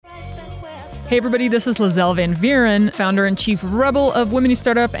Hey everybody, this is Lizelle Van Vieren, founder and chief rebel of Women Who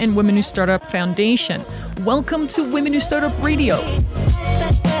Startup and Women Who Startup Foundation. Welcome to Women Who Startup Radio.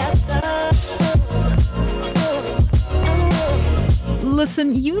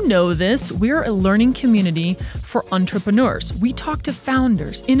 Listen, you know this. We're a learning community for entrepreneurs. We talk to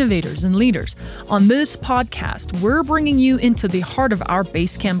founders, innovators, and leaders. On this podcast, we're bringing you into the heart of our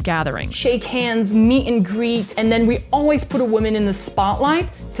Basecamp gatherings. Shake hands, meet and greet, and then we always put a woman in the spotlight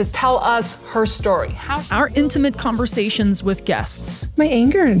to tell us her story. Our intimate conversations with guests. My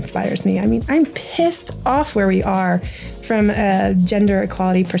anger inspires me. I mean, I'm pissed off where we are from a gender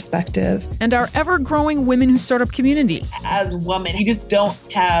equality perspective. And our ever-growing Women Who Startup community. As a woman, you just don't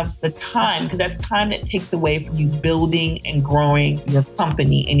have the time, because that's time that takes away from you building and growing your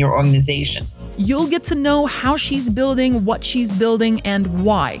company and your organization. You'll get to know how she's building, what she's building, and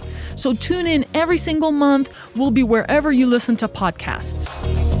why. So tune in every single month. We'll be wherever you listen to podcasts.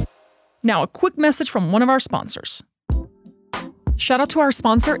 Now, a quick message from one of our sponsors. Shout out to our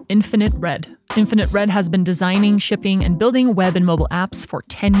sponsor, Infinite Red. Infinite Red has been designing, shipping, and building web and mobile apps for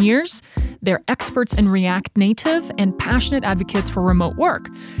 10 years. They're experts in React Native and passionate advocates for remote work.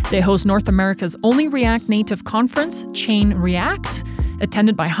 They host North America's only React Native conference, Chain React,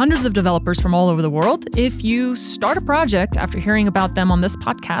 attended by hundreds of developers from all over the world. If you start a project after hearing about them on this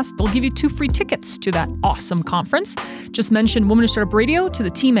podcast, they'll give you 2 free tickets to that awesome conference. Just mention Women Who Startup Radio to the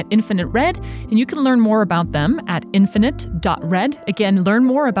team at Infinite Red, and you can learn more about them at infinite.red. Again, learn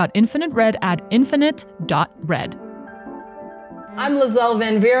more about Infinite Red at infinite.red. I'm Lizelle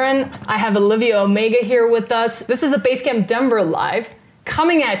Van Vieren. I have Olivia Omega here with us. This is a Basecamp Denver Live,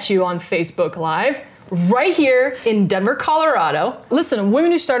 coming at you on Facebook Live, right here in Denver, Colorado. Listen,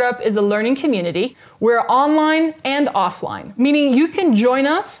 Women Who Startup is a learning community. We're online and offline, meaning you can join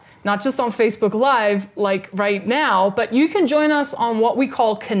us, not just on Facebook Live like right now, but you can join us on what we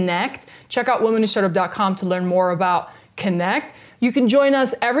call Connect. Check out womenwhostartup.com to learn more about Connect. You can join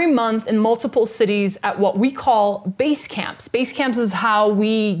us every month in multiple cities at what we call base camps. Base camps is how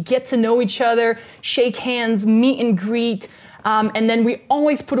we get to know each other, shake hands, meet and greet, and then we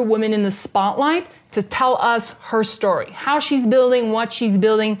always put a woman in the spotlight to tell us her story, how she's building, what she's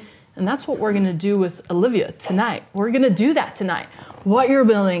building, and that's what we're gonna do with Olivia tonight. We're gonna do that tonight. What you're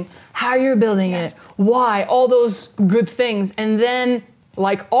building, how you're building it, why, all those good things. And then,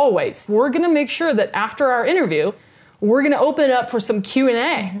 like always, we're gonna make sure that after our interview, we're gonna open it up for some Q&A.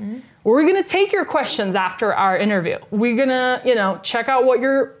 Mm-hmm. We're gonna take your questions after our interview. We're gonna, check out what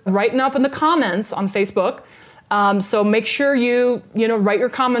you're writing up in the comments on Facebook. So make sure you write your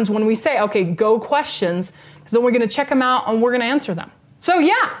comments when we say, okay, go questions, because then we're gonna check them out and we're gonna answer them. So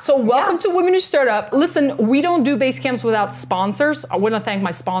welcome to Women Who Startup. Listen, we don't do base camps without sponsors. I want to thank my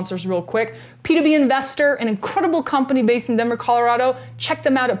sponsors real quick. P2B Investor, an incredible company based in Denver, Colorado. Check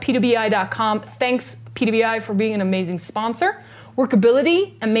them out at p2bi.com. Thanks, P2BI, for being an amazing sponsor.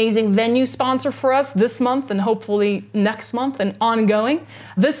 Workability, amazing venue sponsor for us this month and hopefully next month and ongoing.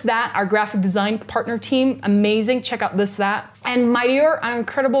 This That, our graphic design partner team, amazing. Check out This That. And Mightier, our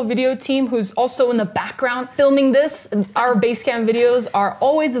incredible video team who's also in the background filming this. Our Basecamp videos are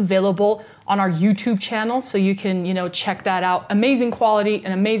always available on our YouTube channel, so you can check that out. Amazing quality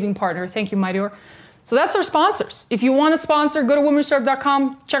and amazing partner. Thank you, Mightier. So that's our sponsors. If you want to sponsor, go to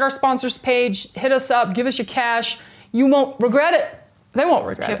womenwhostartup.com, check our sponsors page, hit us up, give us your cash. You won't regret it. They won't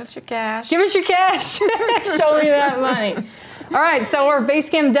regret it. Give us your cash. Give us your cash. Show me that money. All right, so we're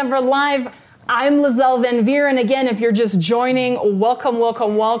Basecamp Denver Live. I'm Lizelle Van Vieren. Again, if you're just joining, welcome,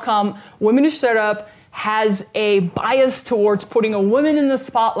 welcome, welcome. Women Who Startup has a bias towards putting a woman in the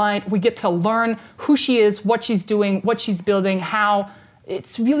spotlight. We get to learn who she is, what she's doing, what she's building, how.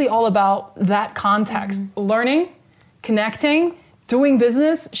 It's really all about that context. Mm-hmm. Learning, connecting, doing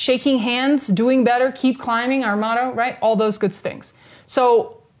business, shaking hands, doing better, keep climbing, our motto, right? All those good things.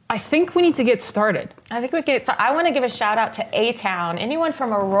 So I think we need to get started. I want to give a shout out to A-Town. Anyone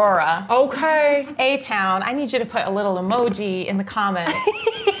from Aurora? Okay. A-Town, I need you to put a little emoji in the comments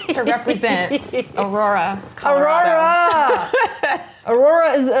to represent Aurora, Colorado.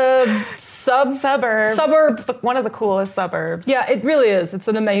 Aurora is a suburb. It's one of the coolest suburbs. Yeah, it really is. It's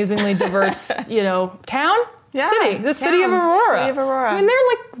an amazingly diverse, town. Yeah, city. The city of Aurora. City of Aurora. I mean, they're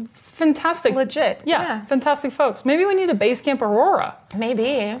like fantastic. Legit. Yeah, fantastic folks. Maybe we need a Basecamp Aurora.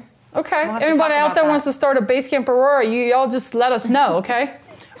 Maybe. Okay. Anybody out there wants to start a Basecamp Aurora, y'all just let us know, okay?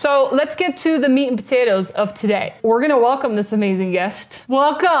 So let's get to the meat and potatoes of today. We're going to welcome this amazing guest.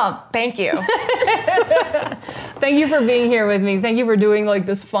 Welcome. Thank you. Thank you for being here with me. Thank you for doing like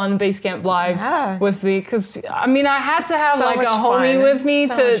this fun Basecamp Live with me. Because I mean, I had to have like a homie with me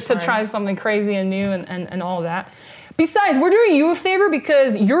to try something crazy and new and all that. Besides, we're doing you a favor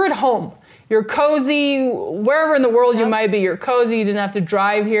because you're at home. You're cozy wherever in the world you might be. You're cozy. You didn't have to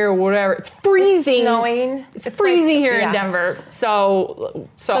drive here or whatever. It's freezing. It's snowing. It's freezing here in Denver. So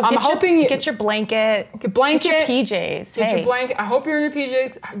I'm hoping you get your blanket. Get blanket. Get your PJs. Get your blanket. I hope you're in your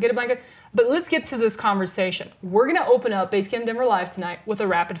PJs. Get a blanket. But let's get to this conversation. We're gonna open up Basecamp Denver Live tonight with a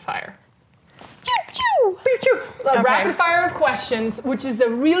rapid fire. A rapid fire of questions, which is a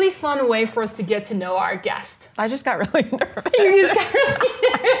really fun way for us to get to know our guest. I just got really nervous. You just got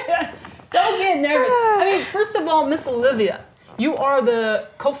really Don't get nervous. I mean, first of all, Miss Olivia, you are the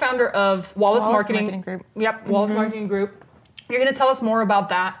co-founder of Wallace Marketing Group. Yep, Wallace Marketing Group. You're going to tell us more about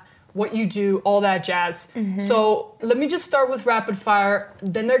that, what you do, all that jazz. So let me just start with rapid fire.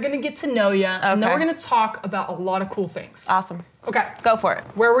 Then they're going to get to know you. And then we're going to talk about a lot of cool things. Awesome. Okay. Go for it.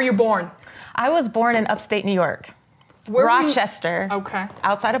 Where were you born? I was born in upstate New York. Where were you- Rochester. Okay.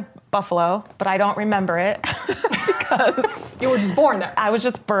 Outside of Buffalo, but I don't remember it because You were just born there. I was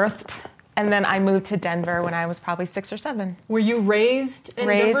just birthed. And then I moved to Denver when I was probably 6 or 7. Were you raised in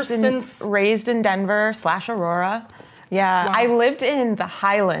Denver since? Raised in Denver / Aurora. Yeah, Wow. I lived in the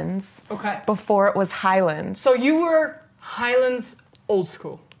Highlands before it was Highlands. So you were Highlands old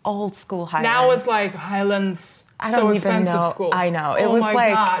school. Old school Highlands. Now it's like Highlands I so don't even expensive know. school. I know. It oh was my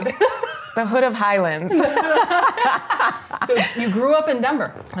like God. the hood of Highlands. So you grew up in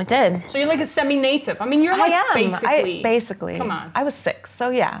Denver. I did. So you're like a semi-native. I mean, you're like I am. basically. Basically. Come on. I was 6, so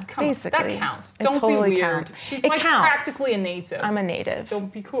yeah, Come on, basically. that counts. It Don't totally be weird. counts. She's It like counts. practically a native. I'm a native.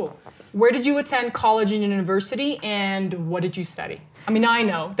 Don't be cool. Where did you attend college and university, and what did you study? I mean, I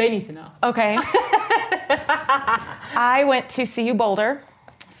know. They need to know. Okay. I went to CU Boulder,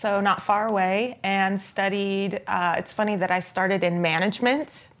 so not far away, and studied. It's funny that I started in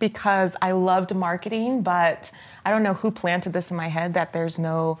management because I loved marketing, but I don't know who planted this in my head that there was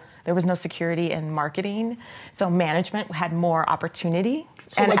no security in marketing. So management had more opportunity.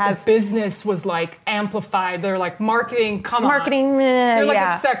 So and like as the business was like amplified. They're like marketing. Come on. marketing, You're like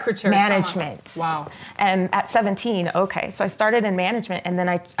yeah. a secretary. Come on. Management. Wow. And at 17, okay, so I started in management, and then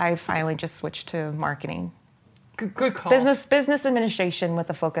I finally just switched to marketing. Good call. Business administration with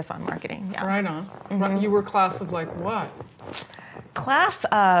a focus on marketing. Yeah. Right on. Right, you were class of like what? Class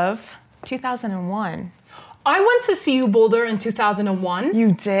of 2001. I went to CU Boulder in 2001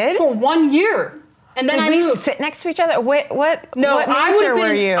 You did? for 1 year. And then Did I we moved. sit next to each other? What No, what I major would have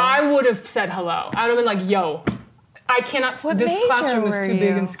were you? I would have said hello. I would have been like, yo, I cannot, What this major classroom is were too big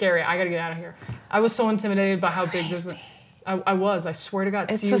you? and scary. I gotta get out of here. I was so intimidated by how big this is. I swear to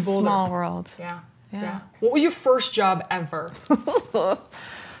God, It's CU a Boulder. small world. Yeah. What was your first job ever?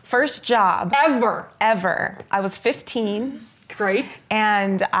 First job Ever. ever. I was 15, Great.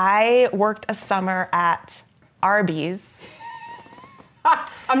 and I worked a summer at Arby's.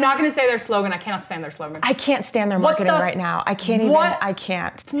 I'm not gonna say their slogan. I cannot stand their slogan. I can't stand their What marketing the- right now. I can't even. what? I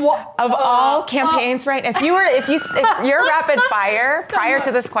can't. What? Of all campaigns, right? If your rapid fire prior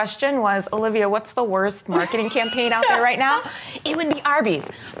to this question was, Olivia, what's the worst marketing campaign out there right now? It would be Arby's.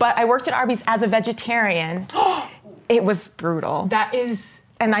 But I worked at Arby's as a vegetarian. It was brutal. That is.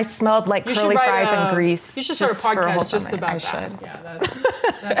 And I smelled like You curly should write fries and grease. You should start a for whole podcast just summer. about I that. should.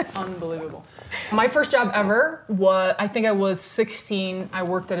 Yeah, that's unbelievable. My first job ever was, I think I was 16. I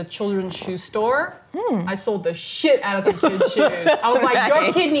worked at a children's shoe store. I sold the shit out of some kids' shoes. I was like, your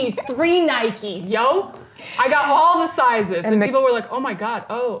Nice. kid needs 3 Nikes, yo. I got all the sizes. And the- people were like, oh my God,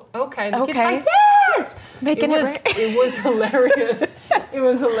 oh, okay. The kid's Okay. like, yes! Making it was, right. it was hilarious. It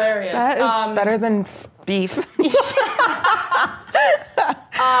was hilarious. That is better than beef.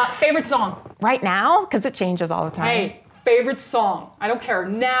 Favorite song? Right now? Because it changes all the time. Hey, favorite song. I don't care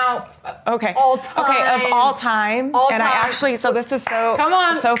now. Okay. All time. Okay, of all time. All and I time. actually, so this is so Come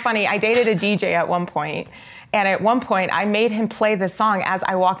on. so funny. I dated a DJ at one point, and at one point I made him play this song as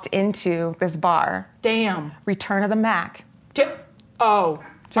I walked into this bar. Damn. Return of the Mac. Oh.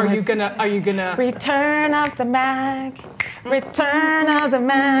 Are you Miss- gonna Return of the Mac. Return of the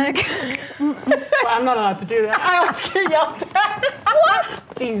Mac. I'm not allowed to do that. I always get yelled at. What?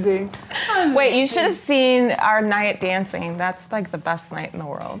 Teasing. Wait, you should have seen our night dancing. That's like the best night in the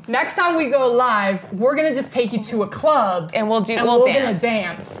world. Next time we go live, we're gonna just take you to a club And we'll we're dance. gonna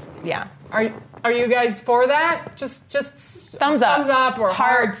dance. Yeah. Are you guys for that? Just Thumbs up. thumbs up or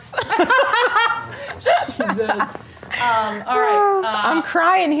Hearts. Jesus. All right. I'm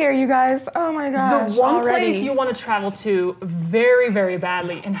crying here, you guys. Oh my gosh. The one already. place you want to travel to very, very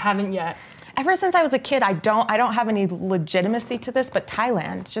badly and haven't yet. Ever since I was a kid, I don't have any legitimacy to this, but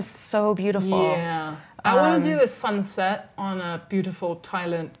Thailand, just so beautiful. Yeah. I want to do a sunset on a beautiful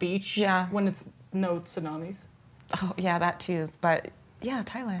Thailand beach. Yeah. When it's no tsunamis. Oh, yeah, that too. But yeah,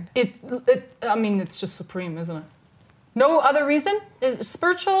 Thailand. I mean, it's just supreme, isn't it? No other reason?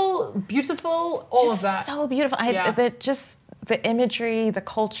 Spiritual, beautiful, all Just of that. so beautiful. Just the imagery, the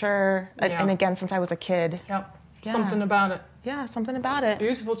culture, and again, since I was a kid. Yep. Yeah. Something about it. Yeah, something about it.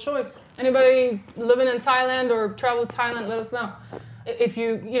 Beautiful choice. Anybody living in Thailand or travel to Thailand, let us know. If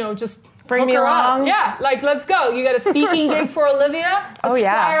you just Bring hook me her up. along. Yeah, like let's go. You got a speaking gig for Olivia? Let's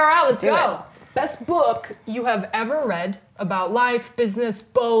fly her out. Let's Do go. it. Best book you have ever read about life, business,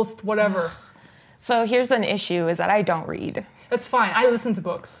 both, whatever. So here's an issue is that I don't read. That's fine. I listen to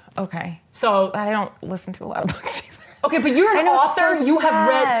books. Okay. So I don't listen to a lot of books either. okay, but you're I an know, it's author. so You have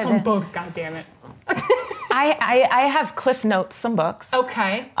read sad. some books. God damn it. I have Cliff Notes, some books.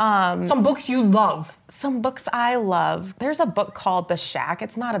 Okay. Some books you love. Some books I love. There's a book called The Shack.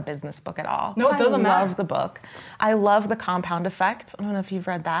 It's not a business book at all. No, it doesn't matter. I love the book. I love The Compound Effect. I don't know if you've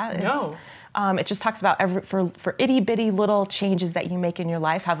read that. No. It just talks about for itty bitty little changes that you make in your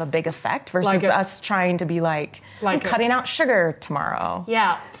life have a big effect versus Like it. us trying to be like I'm Like it. cutting out sugar tomorrow.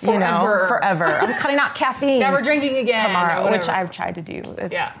 Yeah, You know, forever. forever. I'm cutting out caffeine Never drinking again. or tomorrow, which whatever. I've tried to do.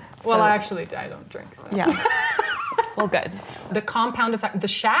 It's- Yeah. Well, so- actually, I don't drink. So. Yeah. Well, good. The Compound Effect. The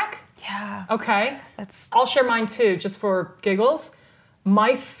Shack? Yeah. Okay. That's I'll share mine too, just for giggles.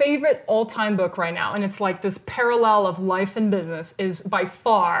 My favorite all-time book right now, and it's like this parallel of life and business, is by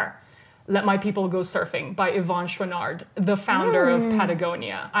far Let My People Go Surfing by Yvon Chouinard, the founder of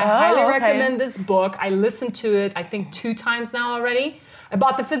Patagonia. I highly okay. recommend this book. I listened to it, I think 2 times now already. I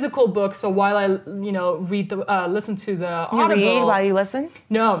bought the physical book, so while I, listen to the you Audible. read while you listen?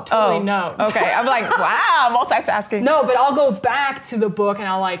 No, totally no. Okay. I'm like, wow, multitasking. No, but I'll go back to the book and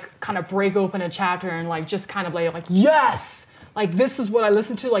I'll like kind of break open a chapter and like just kind of like yes, like this is what I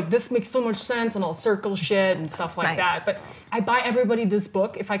listen to. Like this makes so much sense, and I'll circle shit and stuff like Nice. that. But I buy everybody this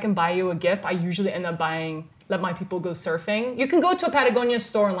book. If I can buy you a gift, I usually end up buying Let My People Go Surfing. You can go to a Patagonia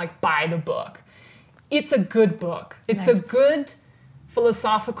store and like buy the book. It's a good book. It's a good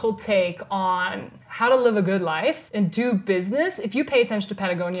philosophical take on how to live a good life and do business. If you pay attention to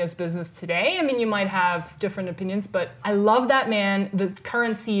Patagonia's business today, I mean, you might have different opinions, but I love that man. The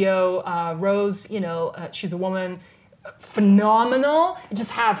current CEO, Rose, she's a woman, phenomenal.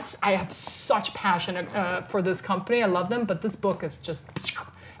 I have such passion for this company. I love them, but this book is just...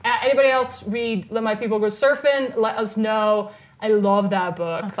 Anybody else read Let My People Go Surfing? Let us know. I love that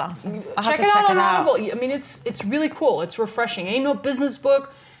book. That's awesome. I'll Check have it to out check on it out. Audible. I mean, it's really cool. It's refreshing. Ain't no business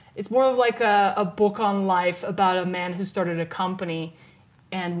book. It's more of like a book on life about a man who started a company,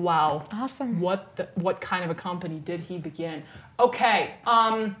 and wow, Awesome. What kind of a company did he begin? Okay,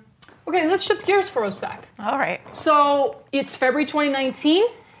 let's shift gears for a sec. All right. So it's February 2019.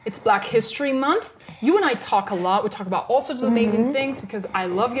 It's Black History Month. You and I talk a lot. We talk about all sorts of amazing things because I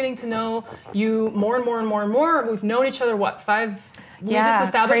love getting to know you more and more and more and more. We've known each other, what, 5? We Yeah, just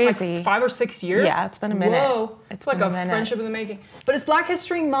established crazy. like 5 or 6 years. Yeah, it's been a minute. Whoa, it's like been a a minute. friendship in the making. But it's Black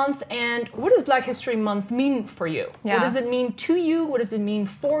History Month, and what does Black History Month mean for you? Yeah. What does it mean to you? What does it mean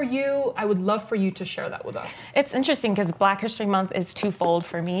for you? I would love for you to share that with us. It's interesting because Black History Month is twofold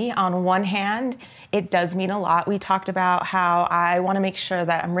for me. On one hand, it does mean a lot. We talked about how I want to make sure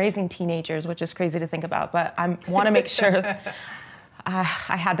that I'm raising teenagers, which is crazy to think about, but I want to make sure I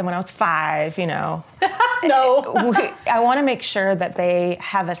had them when I was 5, No. I want to make sure that they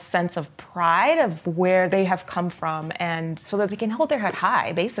have a sense of pride of where they have come from, and so that they can hold their head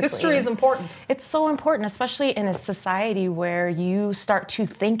high, basically. History is important. It's so important, especially in a society where you start to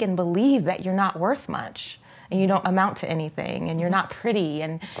think and believe that you're not worth much and you don't amount to anything and you're not pretty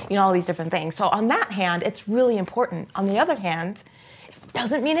and all these different things. So on that hand, it's really important. On the other hand, it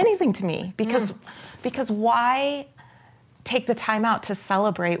doesn't mean anything to me because why take the time out to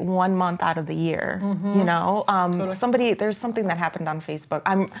celebrate 1 month out of the year? Totally. There's something that happened on Facebook.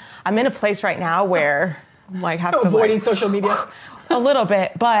 I'm in a place right now where I have to Avoiding social media. a little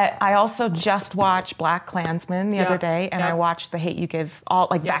bit, but I also just watched Black Klansman the other day, and yeah. I watched The Hate U Give all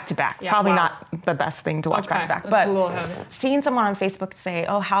back to back. Yeah, Probably wow. not the best thing to watch back to back, that's but a little heavy. seeing someone on Facebook say,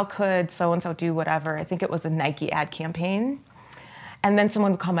 "Oh, how could so and so do whatever?" I think it was a Nike ad campaign, and then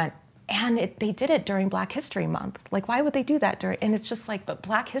someone would comment, "And they did it during Black History Month. Like, why would they do that during?" And it's just like, but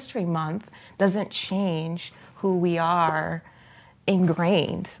Black History Month doesn't change who we are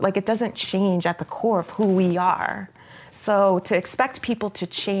ingrained. Like, it doesn't change at the core of who we are. So to expect people to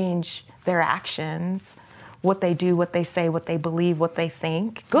change their actions, what they do, what they say, what they believe, what they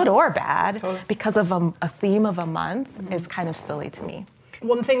think, good or bad, Totally. because of a theme of a month is kind of silly to me.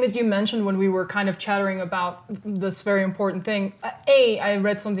 One thing that you mentioned when we were kind of chattering about this very important thing, I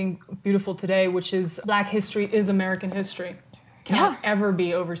read something beautiful today, which is Black history is American history. Cannot ever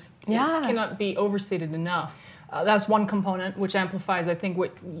be Yeah. cannot be overstated enough. That's one component, which amplifies, I think,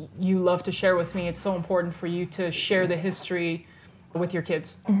 what you love to share with me. It's so important for you to share the history with your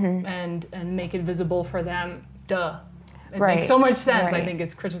kids and make it visible for them. Duh. It makes so much sense. I think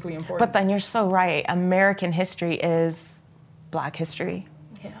it's critically important. But then you're so right. American history is Black history.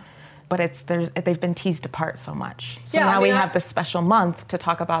 Yeah. But they've been teased apart so much. So now we have this special month to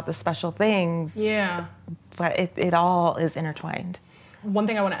talk about the special things. Yeah. But it all is intertwined. One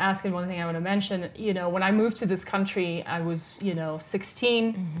thing I want to ask and one thing I want to mention, when I moved to this country, I was,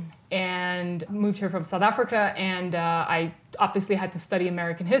 16 and moved here from South Africa, and I obviously had to study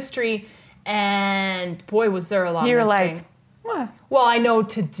American history, and boy, was there a lot You were missing. like, what? Well, I know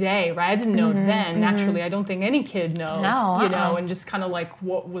today, right? I didn't know then. Naturally, I don't think any kid knows, and just kind of like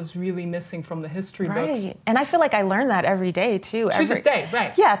what was really missing from the history books. And I feel like I learn that every day, too. To this day,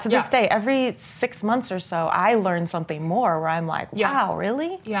 right. Yeah, to this day. Every 6 months or so, I learn something more where I'm like, wow,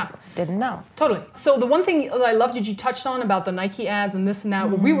 really? Yeah. Didn't know. Totally. So the one thing that I loved that you touched on about the Nike ads and this and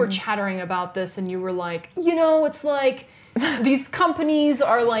that, we were chattering about this and you were like, it's like, these companies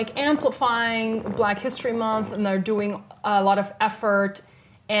are like amplifying Black History Month and they're doing a lot of effort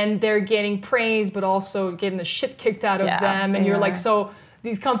and they're getting praise but also getting the shit kicked out of them, and you're like, so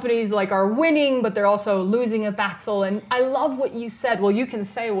these companies like are winning but they're also losing a battle. And I love what you said. Well, you can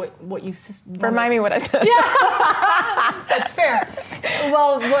say what you remind me what I said. Yeah. That's fair.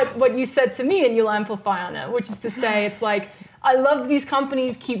 Well, what you said to me, and you'll amplify on it, which is to say, it's like, I love these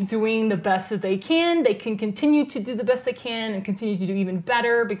companies keep doing the best that they can. They can continue to do the best they can and continue to do even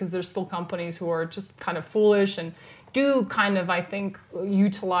better, because there's still companies who are just kind of foolish and do kind of, I think,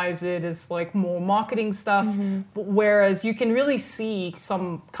 utilize it as like more marketing stuff. Whereas you can really see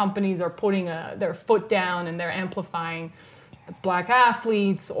some companies are putting their foot down and they're amplifying Black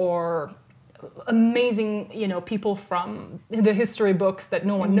athletes or amazing, people from the history books that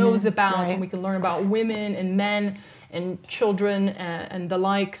no one knows about, and we can learn about women and men and children and the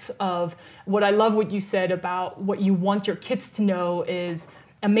likes of. What I love what you said about what you want your kids to know is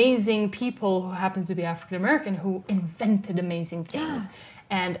amazing people who happen to be African American who invented amazing things.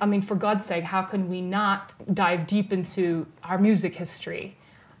 And I mean, for God's sake, how can we not dive deep into our music history?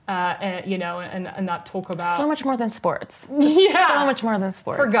 And not talk about so much more than sports. Yeah, so much more than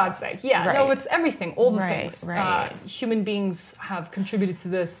sports. For God's sake, no, it's everything, all the things. Right. Human beings have contributed to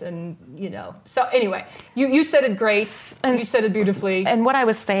this, and So anyway, you said it great, and you said it beautifully. And what I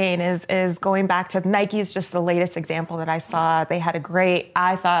was saying is going back to Nike is just the latest example that I saw. They had a great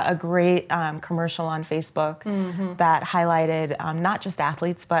commercial on Facebook that highlighted not just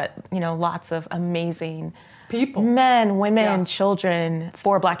athletes, but lots of amazing people, men, women, children,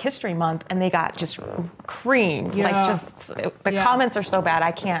 for Black History Month, and they got just creamed. The comments are so bad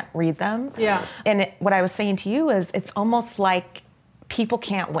I can't read them. And what I was saying to you is it's almost like people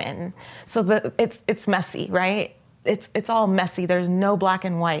can't win. So it's messy, right? It's all messy. There's no black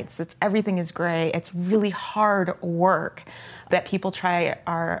and whites. Everything is gray. It's really hard work that people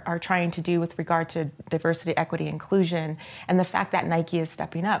are trying to do with regard to diversity, equity, inclusion, and the fact that Nike is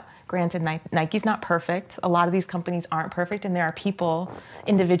stepping up. Granted, Nike's not perfect. A lot of these companies aren't perfect, and there are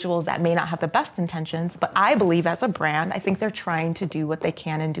individuals that may not have the best intentions, but I believe as a brand, I think they're trying to do what they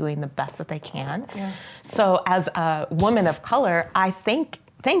can and doing the best that they can. So as a woman of color, I think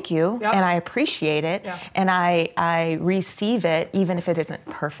thank you, and I appreciate it, and I receive it even if it isn't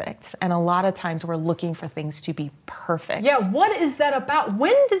perfect. And a lot of times we're looking for things to be perfect. What is that about?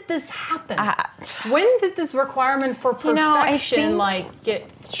 When did this happen? When did this requirement for perfection get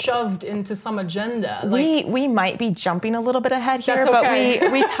shoved into some agenda? We might be jumping a little bit ahead here,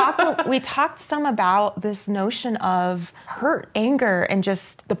 but we talked some about this notion of hurt, anger, and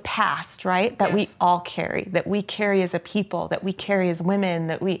just the past, right? That we all carry, that we carry as a people, that we carry as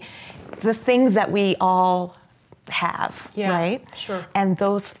women, the things that we all have, right? Sure. And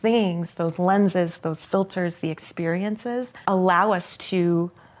those things, those lenses, those filters, the experiences allow us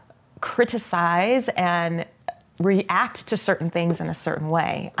to criticize and react to certain things in a certain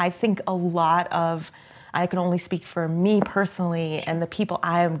way. I think I can only speak for me personally and the people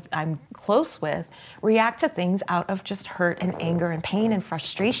I'm close with, react to things out of just hurt and anger and pain and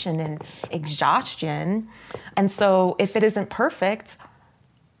frustration and exhaustion. And so if it isn't perfect,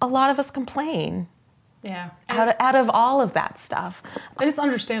 a lot of us complain. Out of all of that stuff. And it's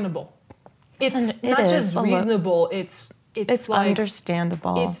understandable. It's not just reasonable, it's like,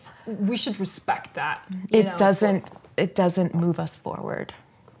 understandable. We should respect that. It doesn't move us forward.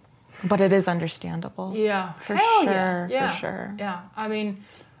 But it is understandable. For sure. Yeah. I mean,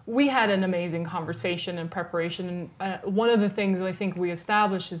 we had an amazing conversation in preparation. And one of the things I think we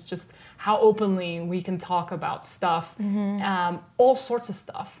established is just how openly we can talk about stuff, all sorts of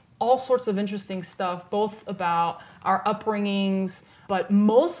stuff. all sorts of interesting stuff, both about our upbringings, but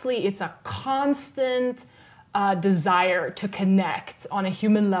mostly it's a constant desire to connect on a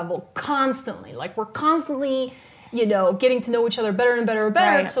human level constantly. Like we're constantly, getting to know each other better and better and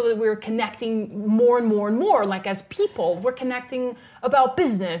better, Right. so that we're connecting more and more and more. Like as people, we're connecting about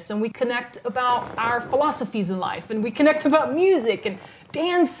business, and we connect about our philosophies in life, and we connect about music and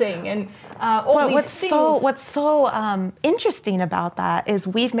dancing and all But these things. what's so interesting about that is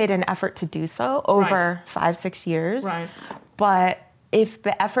we've made an effort to do so over 5-6 years. Right. But if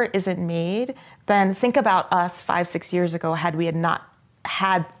the effort isn't made, then think about us 5-6 years ago had we had not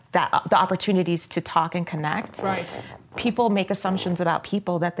had the opportunities to talk and connect. Right. People make assumptions about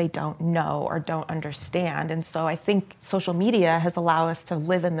people that they don't know or don't understand. And so I think social media has allowed us to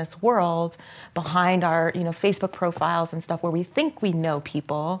live in this world behind our, Facebook profiles and stuff where we think we know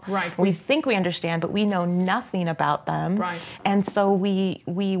people. Right. We think we understand, but we know nothing about them. Right. And so we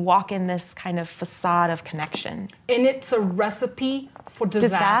walk in this kind of facade of connection. And it's a recipe for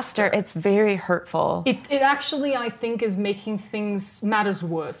disaster. It's very hurtful. It actually, I think, is making things matters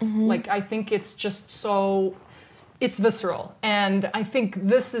worse. Like, I think it's just so, it's visceral. And I think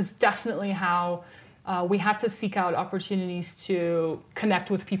this is definitely how we have to seek out opportunities to connect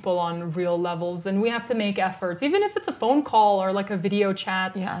with people on real levels. And we have to make efforts, even if it's a phone call or like a video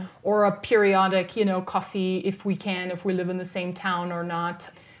chat or a periodic, coffee if we can, if we live in the same town or not.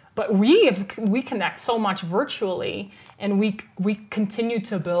 But we connect so much virtually, and we continue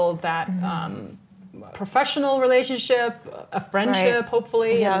to build that professional relationship, a friendship,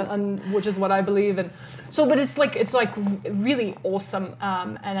 hopefully, and which is what I believe. And so, but it's like really awesome,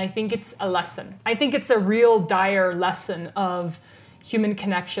 and I think it's a lesson. I think it's a real dire lesson of human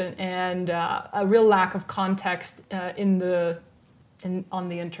connection and a real lack of context on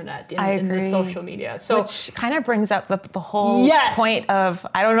the internet, in the social media. So, which kind of brings up the whole Yes. point of,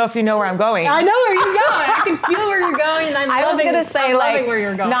 I don't know if you know where I'm going. I know where you're going. I can feel where you're going, and I'm I was going to say, loving where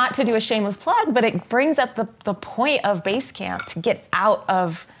you're going. not to do a shameless plug, but it brings up the point of Basecamp to get out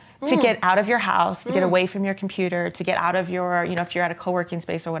of your house, to get away from your computer, to get out of your, if you're at a co-working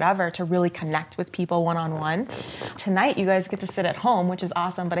space or whatever, to really connect with people one-on-one. Tonight, you guys get to sit at home, which is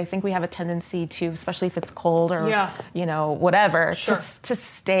awesome, but I think we have a tendency to, especially if it's cold or, whatever, Sure. to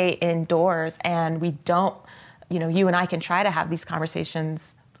stay indoors. And we don't, you and I can try to have these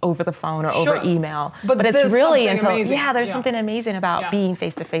conversations over the phone or Sure. over email. But But it's there's really something amazing. there's Yeah. something amazing about Yeah. being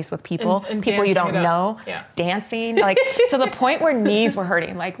face to face with people, And people you dancing don't it up. know, Yeah. dancing, like to the point where knees were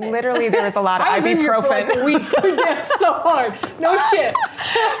hurting. Like literally there was a lot of I was in here for like a ibuprofen. week. We danced so hard. No shit.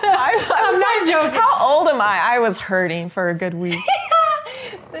 I'm not joking. How old am I? I was hurting for a good week.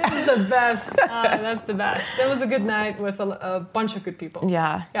 This is the best. That's the best. That was a good night with a bunch of good people.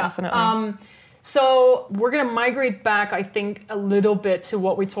 Yeah, definitely. So we're going to migrate back, I think, a little bit to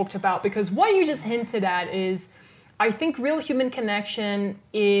what we talked about, because what you just hinted at is, I think real human connection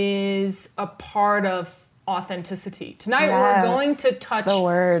is a part of authenticity. Tonight we're going to touch the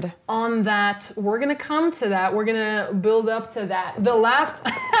word on that. We're going to come to that. We're going to build up to that. The last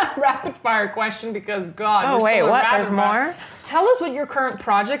rapid fire question, because God, Oh we're wait, still in what? rapid There's fire. more? Tell us what your current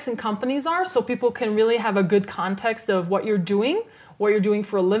projects and companies are, so people can really have a good context of what you're doing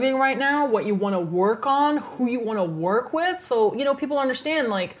for a living right now, what you want to work on, who you want to work with. So, people understand,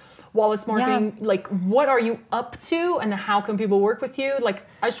 like, Wallace Marketing, like, what are you up to and how can people work with you? Like,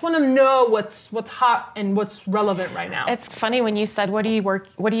 I just want to know what's hot and what's relevant right now. It's funny when you said, what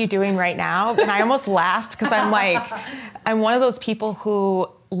are you doing right now? And I almost laughed because I'm like, I'm one of those people who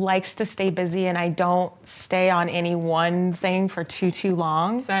likes to stay busy, and I don't stay on any one thing for too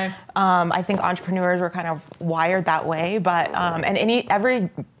long. Same. I think entrepreneurs were kind of wired that way, but and every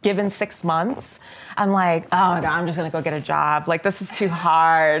given 6 months, I'm like, oh my God, I'm just gonna go get a job. Like, this is too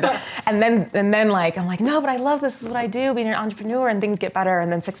hard. and then like I'm like, no, but I love this is what I do, being an entrepreneur, and things get better.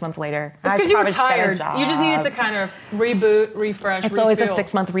 And then 6 months later, It's because you were tired. You just needed to kind of reboot, refresh, It's always a refuel.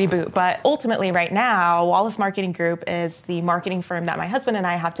 6-month reboot. But ultimately right now, Wallace Marketing Group is the marketing firm that my husband and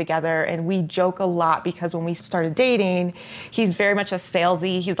I have together. And we joke a lot because when we started dating, he's very much a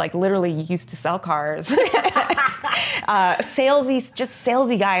salesy. He's like literally used to sell cars.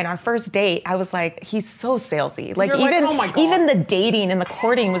 Salesy guy. And our first date, I was like, he's so salesy. Like, You're like, even, oh my God. even the dating and the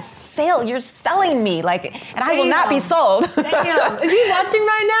courting was you're selling me. Like, and I will not be sold. Damn. Is he watching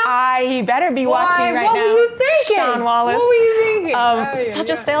right now? He better be watching right what now. What were you thinking? Sean Wallace. What were you thinking? Such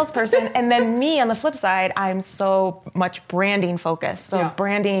a salesperson. And then me on the flip side, I'm so much branding focused. So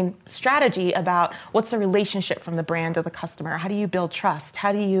branding strategy about what's the relationship from the brand to the customer? How do you build trust?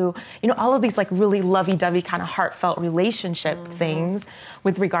 How do you all of these like really lovey-dovey kind of heartfelt relationship things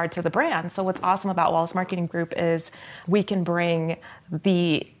with regard to the brand. So what's awesome about Wallace Marketing Group is we can bring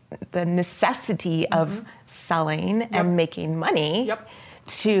the the necessity of selling and making money. Yep.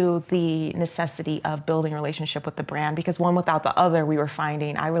 To the necessity of building a relationship with the brand, because one without the other, we were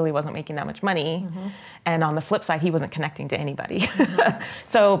finding I really wasn't making that much money. And on the flip side, he wasn't connecting to anybody.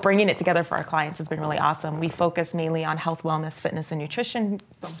 So bringing it together for our clients has been really awesome. We focus mainly on health, wellness, fitness, and nutrition,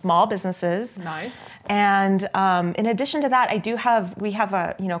 small businesses. Nice. And in addition to that, we have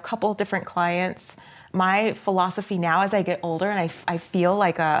a couple different clients. My philosophy now, as I get older, and I feel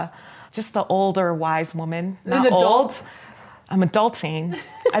like just the older, wise woman, not An adult. old. I'm adulting.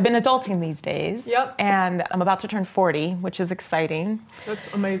 I've been adulting these days. Yep. And I'm about to turn 40, which is exciting. That's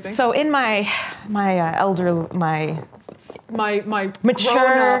amazing. So in my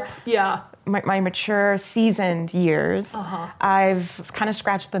mature, yeah. my mature, seasoned years, I've kind of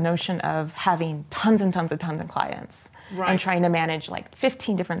scratched the notion of having tons of clients and trying to manage like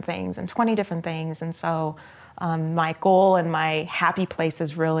 15 different things and 20 different things. And so my goal and my happy place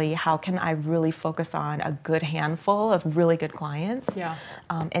is really how can I really focus on a good handful of really good clients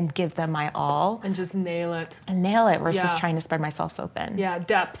and give them my all. And just nail it. And nail it versus trying to spread myself so thin. Yeah,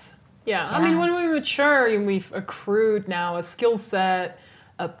 depth. Yeah. I mean, when we mature and we've accrued now a skill set,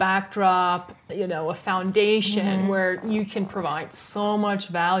 a backdrop, a foundation where you can provide so much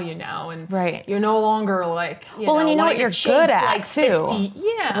value now, and you're no longer like, and you know what you're good at like too. 50.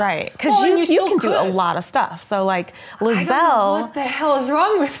 Yeah. Right. Because you can do a lot of stuff. So like Lizelle, what the hell is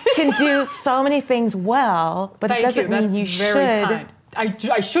wrong with you? can do so many things well, but it doesn't mean you should. Kind.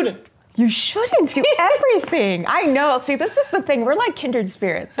 I shouldn't. You shouldn't do everything. I know. See, this is the thing. We're like kindred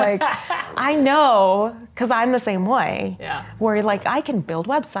spirits. Like, I know, because I'm the same way. Yeah. Where like I can build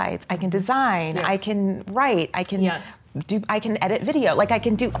websites, I can design, I can write, I can I can edit video. Like I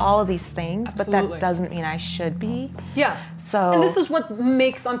can do all of these things, but that doesn't mean I should be. Yeah. So. And this is what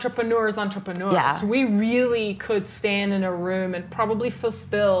makes entrepreneurs entrepreneurs. Yeah. We really could stand in a room and probably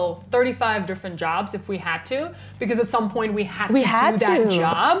fulfill 35 different jobs if we had to, because at some point we had to do that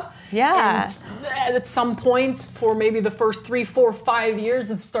job. Yeah. And at some points, for maybe the first 3, 4, 5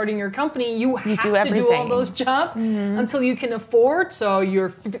 years of starting your company, you have to do all those jobs until you can afford. So you're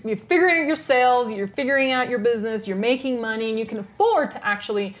figuring out your sales, you're figuring out your business, you're making money, and you can afford to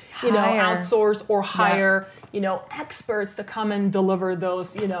actually, outsource or hire, experts to come and deliver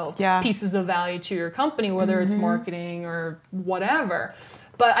those, pieces of value to your company, whether it's marketing or whatever.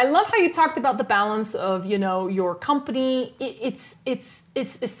 But I love how you talked about the balance of, your company. It's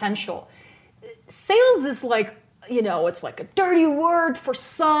essential. Sales is like, it's like a dirty word for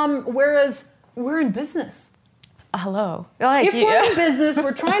some, whereas we're in business. Hello. If we're in business,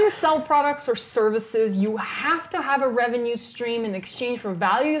 we're trying to sell products or services, you have to have a revenue stream in exchange for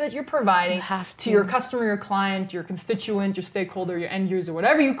value that you're providing to your customer, your client, your constituent, your stakeholder, your end user,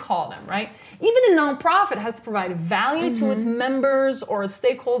 whatever you call them, right? Even a nonprofit has to provide value to its members or its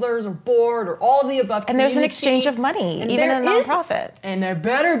stakeholders or board or all of the above. And there's an exchange of money, even in a nonprofit. And there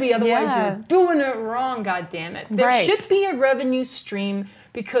better be, otherwise you're doing it wrong, goddammit. There should be a revenue stream,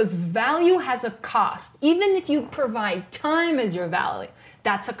 because value has a cost. Even if you provide time as your value,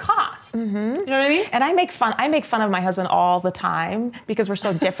 that's a cost. You know what I mean? And I make fun of my husband all the time because we're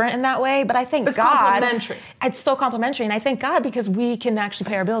so different in that way. But I thank God. It's complimentary. It's so complimentary. And I thank God because we can actually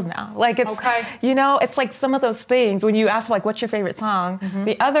pay our bills now. Like it's, it's like some of those things when you ask like, what's your favorite song?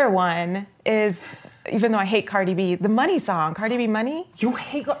 The other one is, even though I hate Cardi B, the Money song. Cardi B Money? You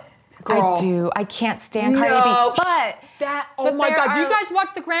hate Girl. I do. I can't stand Cardi B. But oh my God! Do you guys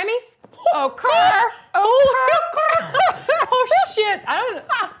watch the Grammys? Oh shit! I don't know.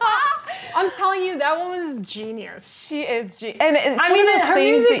 I'm telling you, that woman's genius. She is genius. And it's I mean, her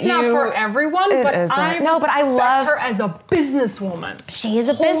music's not for everyone, but I respect her as a businesswoman. She is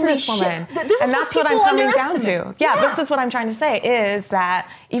a businesswoman. And that's what I'm coming down to. Yeah, this is what I'm trying to say, is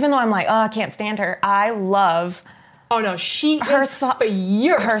that even though I'm like, I can't stand her, I love... Oh no, she is fierce.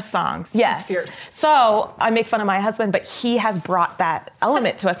 Her songs, yes. She's fierce. So I make fun of my husband, but he has brought that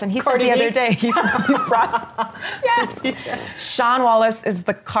element to us. And he said the other day, he's brought, Sean Wallace is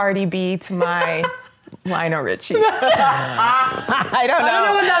the Cardi B to my Lionel Richie. I don't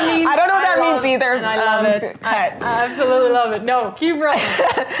know what that means. I don't know what that means either. And I love it. I absolutely love it. No, keep rolling.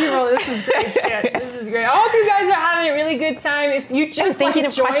 Keep rolling. This is great shit. This is great. I hope you guys are having a really good time. If you just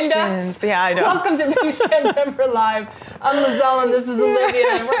joined us, I know. Welcome to Basecamp Denver Live. I'm Lizelle and this is Olivia,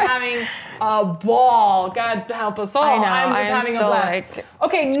 and we're having a ball. God help us all. I know. I'm just having a blast.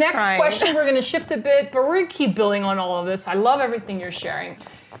 Okay, next question. We're going to shift a bit, but we're going to keep building on all of this. I love everything you're sharing.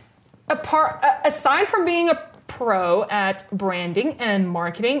 Aside from being a pro at branding and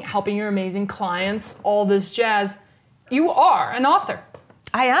marketing, helping your amazing clients, all this jazz, you are an author.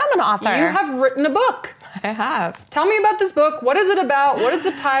 I am an author. You have written a book. I have. Tell me about this book. What is it about? What is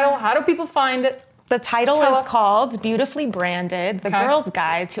the title? How do people find it? The title Tell is us. called Beautifully Branded, The Okay. Girl's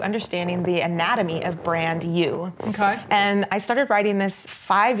Guide to Understanding the Anatomy of Brand You. Okay. And I started writing this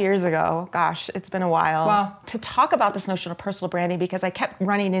 5 years ago. Gosh, it's been a while. Wow. To talk about this notion of personal branding because I kept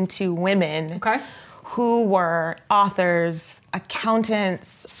running into women Okay. who were authors,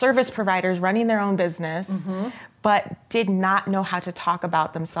 accountants, service providers running their own business, but did not know how to talk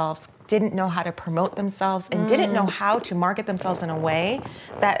about themselves, didn't know how to promote themselves, and didn't know how to market themselves in a way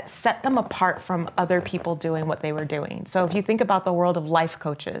that set them apart from other people doing what they were doing. So if you think about the world of life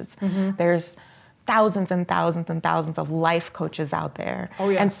coaches, there's thousands and thousands and thousands of life coaches out there. Oh,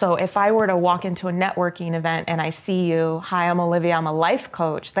 yeah. And so if I were to walk into a networking event and I see you, hi, I'm Olivia, I'm a life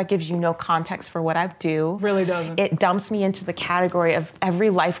coach, that gives you no context for what I do. Really doesn't. It dumps me into the category of every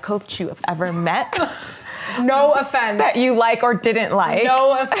life coach you have ever met No offense. that you like or didn't like.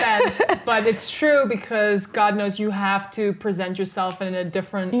 No offense, but it's true because God knows you have to present yourself in a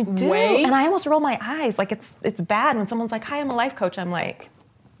different Do. way. And I almost roll my eyes. Like it's bad when someone's like, hi, I'm a life coach. I'm like,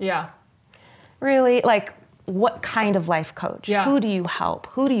 Yeah. really? Like, what kind of life coach? Yeah. Who do you help?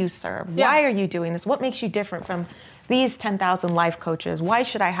 Who do you serve? Yeah. Why are you doing this? What makes you different from these 10,000 life coaches? Why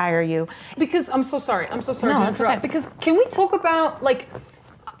should I hire you? Because I'm so sorry. I'm so sorry No, to that's interrupt. okay. Because can we talk about like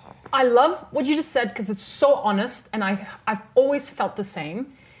I love what you just said because it's so honest and I've always felt the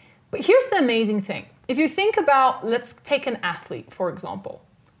same. But here's the amazing thing. If you think about, let's take an athlete, for example.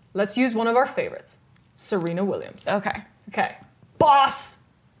 Let's use one of our favorites, Serena Williams. Okay. Okay. Boss,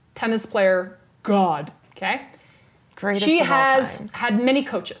 tennis player, God. Okay. Greatest She of all has times. had many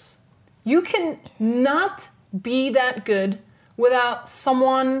coaches. You can not be that good without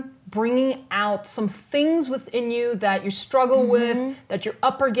someone bringing out some things within you that you struggle with, that you're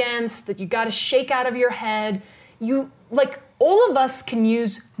up against, that you got to shake out of your head. You like all of us can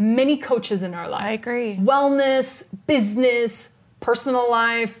use many coaches in our life. I agree. Wellness, business, personal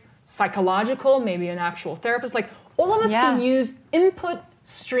life, psychological, maybe an actual therapist. Like all of us Yeah. can use input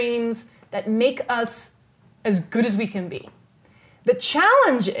streams that make us as good as we can be. The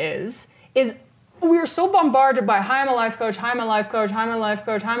challenge is we're so bombarded by, hi, I'm a life coach, hi, I'm a life coach, hi, I'm a life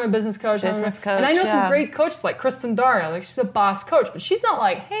coach, hi, I'm a business coach. Business coach, And I know some yeah. great coaches like Kristen Daria, like she's a boss coach, but she's not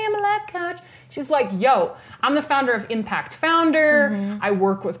like, hey, I'm a life coach. She's like, yo, I'm the founder of Impact Founder. I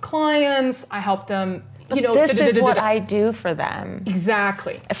work with clients. I help them, you know. This is what I do for them,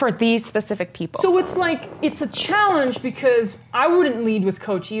 Exactly. for these specific people. So it's like, it's a challenge because I wouldn't lead with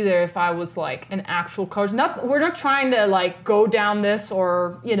coach either if I was like an actual coach. We're not trying to like go down this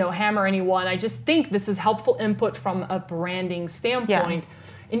or, you know, hammer anyone. I just think this is helpful input from a branding standpoint.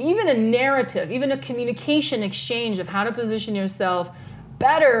 And even a narrative, even a communication exchange of how to position yourself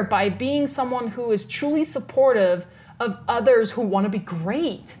better by being someone who is truly supportive of others who want to be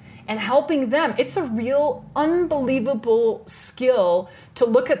great and helping them. It's a real unbelievable skill to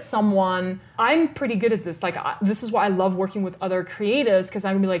look at someone. I'm pretty good at this. Like, this is why I love working with other creatives because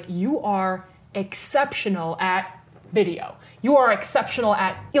I'm gonna be like, you are exceptional at video. You are exceptional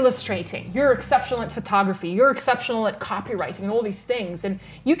at illustrating. You're exceptional at photography. You're exceptional at copywriting and all these things. And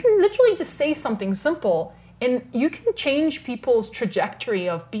you can literally just say something simple and you can change people's trajectory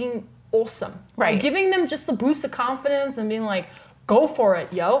of being awesome. By Right. giving them just a boost of confidence and being like, go for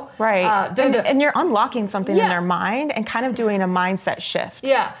it, yo. Right. And you're unlocking something Yeah. in their mind and kind of doing a mindset shift.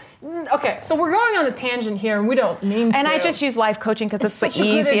 Yeah. Okay, so we're going on a tangent here and we don't mean to. And I just use life coaching because it's the such a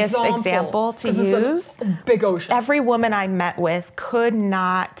good easiest example to 'cause use. It's a big ocean. Every woman I met with could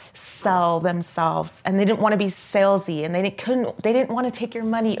not sell themselves, and they didn't want to be salesy, and they didn't want to take your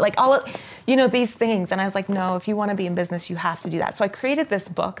money, like all of, these things. And I was like, no, if you want to be in business, you have to do that. So I created this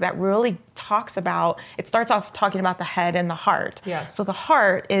book that really talks about. It starts off talking about the head and the heart. Yes. So the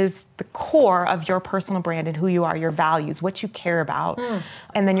heart is the core of your personal brand and who you are, your values, what you care about,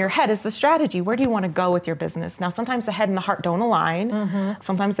 and then your head is the strategy. Where do you want to go with your business? Now, sometimes the head and the heart don't align.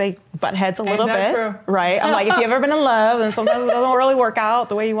 Sometimes they butt heads a little that bit, true? right? I'm like, if you've ever been in love, and sometimes it doesn't really work out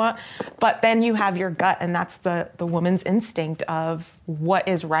the way you want, but then you have your gut, and that's the woman's instinct of what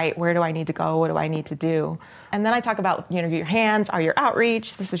is right, where do I need to go, what do I need to do? And then I talk about, your hands are your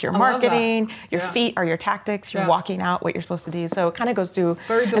outreach, this is your I love that. marketing, your Yeah. feet are your tactics, you're Yeah. walking out what you're supposed to do. So it kind of goes through.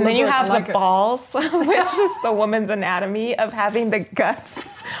 Very and then you deliberate, have I like the it. balls, which is the woman's anatomy of having the guts.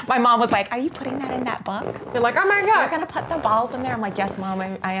 My mom was like, are you putting that in that book? You're like, oh my You're God. gonna put the balls in there? I'm like, yes, Mom,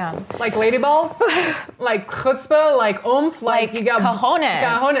 I am. Like lady balls? Like chutzpah? Like oomph? Like you got cojones.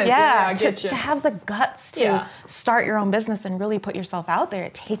 Cojones. Yeah, I to, get you. to have the guts to Yeah. start your own business and really put yourself out there,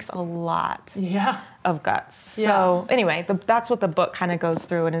 it takes a lot Yeah. of guts. Yeah. So anyway, that's what the book kind of goes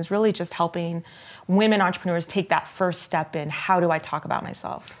through and is really just helping women entrepreneurs take that first step in how do I talk about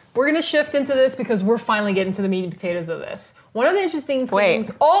myself? We're going to shift into this because we're finally getting to the meat and potatoes of this. One of the interesting things,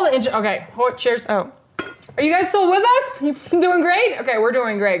 Wait. Okay, cheers. Oh. Are you guys still with us? You doing great? Okay, we're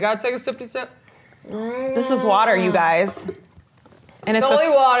doing great. Gotta take a sippy sip. This is water, you guys. And it's Totally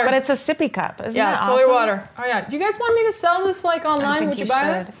water. But it's a sippy cup, isn't Yeah, that totally awesome? water. Oh yeah. Do you guys want me to sell this like online? Would you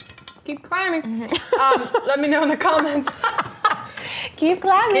buy this? Keep climbing. Let me know in the comments. Keep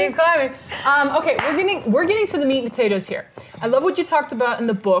climbing. Keep climbing. Okay, we're getting to the meat and potatoes here. I love what you talked about in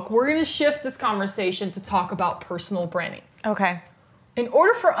the book. We're gonna shift this conversation to talk about personal branding. Okay. In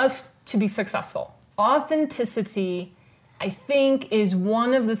order for us to be successful, authenticity, I think, is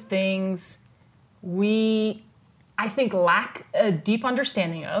one of the things I think lack a deep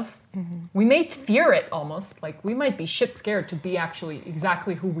understanding of. Mm-hmm. We may fear it almost, like we might be shit scared to be actually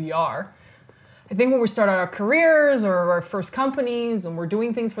exactly who we are. I think when we start out our careers or our first companies and we're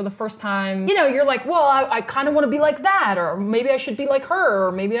doing things for the first time, you're like, well, I kind of want to be like that, or maybe I should be like her,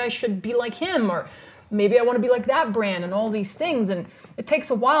 or maybe I should be like him, or maybe I want to be like that brand and all these things. And it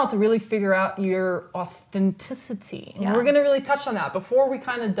takes a while to really figure out your authenticity. And we're going to really touch on that. Before we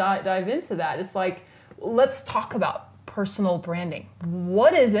kind of dive into that, it's like, let's talk about personal branding.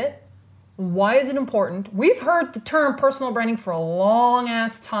 What is it? Why is it important? We've heard the term personal branding for a long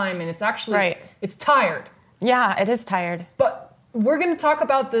ass time, and it's actually, it's tired. Yeah, it is tired. But we're going to talk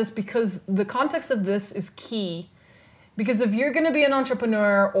about this because the context of this is key. Because if you're going to be an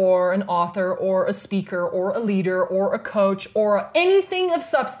entrepreneur or an author or a speaker or a leader or a coach or anything of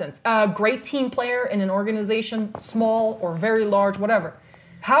substance, a great team player in an organization, small or very large, whatever,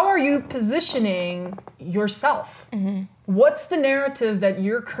 how are you positioning yourself? Mm-hmm. What's the narrative that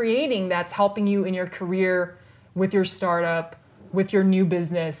you're creating that's helping you in your career, with your startup, with your new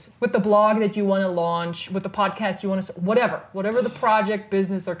business, with the blog that you want to launch, with the podcast you want to, whatever the project,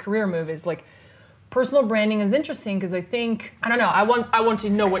 business, or career move is? Like, personal branding is interesting because I think, I don't know, I want to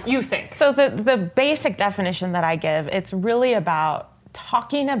know what you think. So the basic definition that I give, it's really about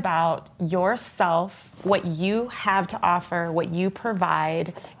talking about yourself, what you have to offer, what you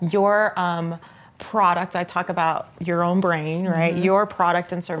provide, your product. I talk about your own brain, right? Mm-hmm. Your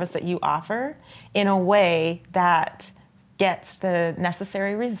product and service that you offer in a way that gets the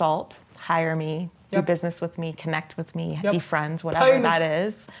necessary result. Hire me, do business with me, connect with me, be friends, whatever that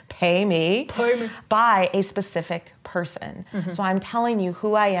is. Pay me. By a specific person. Mm-hmm. So I'm telling you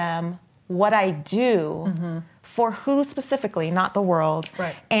who I am, what I do, for who specifically, not the world,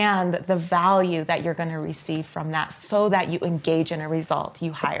 and the value that you're going to receive from that so that you engage in a result,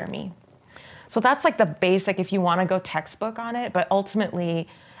 you hire me. So that's like the basic, if you want to go textbook on it, but ultimately...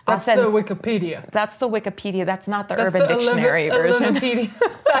 That's the Wikipedia. That's the Wikipedia. That's not the Urban Dictionary version.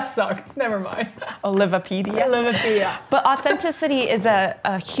 That sucks. Never mind. Olivipedia. But authenticity is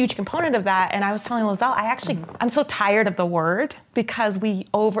a huge component of that. And I was telling Lizelle, I'm so tired of the word because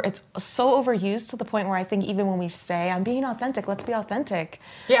it's so overused to the point where I think even when we say I'm being authentic, let's be authentic.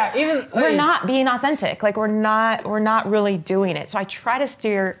 Yeah, we're not being authentic. Like we're not really doing it. So I try to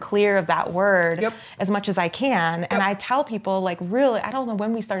steer clear of that word as much as I can. And I tell people, like, really, I don't know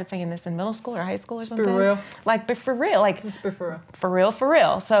when we started saying this, in middle school or high school or something. For real. Like, but for real, like just be for real. For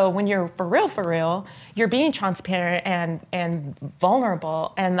real. So when you're for real, you're being transparent and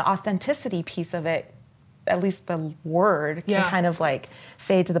vulnerable, and the authenticity piece of it, at least the word, can kind of like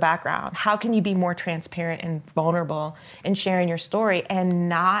fade to the background. How can you be more transparent and vulnerable in sharing your story and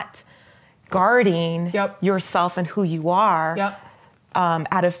not guarding yourself and who you are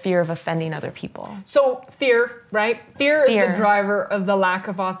out of fear of offending other people? So fear, right? Fear is the driver of the lack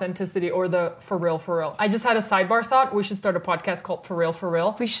of authenticity or the for real. I just had a sidebar thought. We should start a podcast called For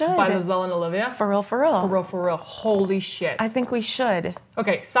Real. We should. By Lizelle and Olivia. For real. Holy shit. I think we should.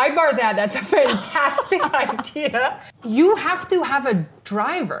 Okay, sidebar that. That's a fantastic idea. You have to have a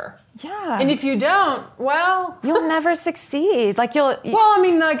driver. Yeah. And if you don't, well... You'll never succeed. Like Well, I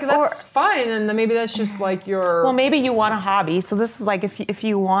mean, like, that's fine. And maybe that's just like your... Well, maybe you want a hobby. So this is like if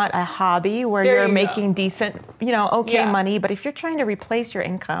you want a hobby where you're making decent, money. But if you're trying to replace your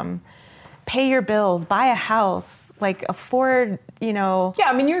income, pay your bills, buy a house, like afford, Yeah,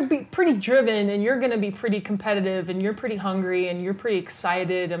 I mean, you're pretty driven and you're going to be pretty competitive and you're pretty hungry and you're pretty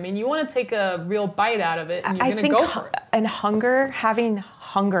excited. I mean, you want to take a real bite out of it and you're going to go for it. And having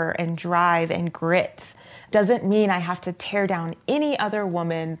hunger and drive and grit doesn't mean I have to tear down any other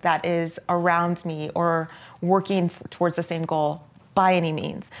woman that is around me or working towards the same goal by any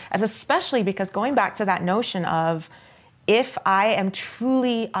means. And especially because going back to that notion of, if I am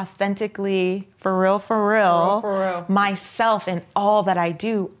truly, authentically, for real, myself in all that I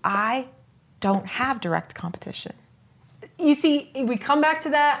do, I don't have direct competition. You see, we come back to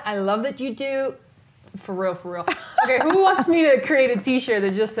that. I love that you do. For real, for real. Okay, who wants me to create a t-shirt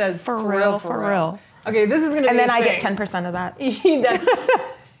that just says For real. Okay, this is gonna be And then a I thing. get 10% of that.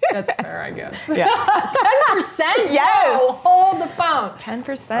 That's fair, I guess. Yeah. 10%? Yes. No, hold the phone.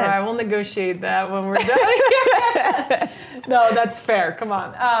 10%. All right, we'll negotiate that when we're done. No, that's fair. Come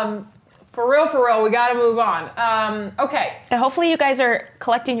on. For real, we gotta move on. Okay. And hopefully you guys are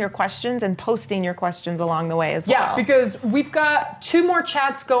collecting your questions and posting your questions along the way as well. Yeah, because we've got 2 more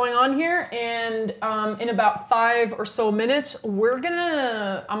chats going on here, and in about 5 or so minutes, I'm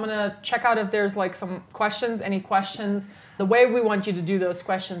gonna check out if there's like some questions, any questions. The way we want you to do those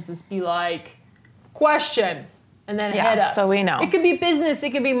questions is be like, question, and then hit us. so we know. It could be business,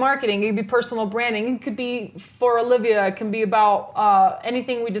 it could be marketing, it could be personal branding, it could be for Olivia, it can be about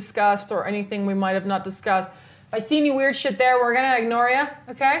anything we discussed or anything we might have not discussed. If I see any weird shit there, we're gonna ignore you,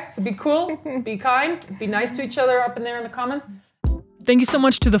 okay? So be cool, be kind, be nice to each other up in there in the comments. Thank you so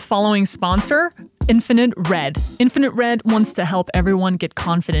much to the following sponsor, Infinite Red. Infinite Red wants to help everyone get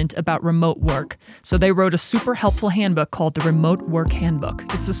confident about remote work. So they wrote a super helpful handbook called the Remote Work Handbook.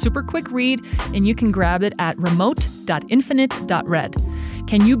 It's a super quick read, and you can grab it at remote.infinite.red.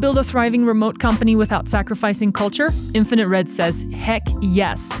 Can you build a thriving remote company without sacrificing culture? Infinite Red says, heck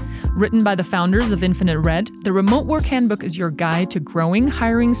yes. Written by the founders of Infinite Red, the Remote Work Handbook is your guide to growing,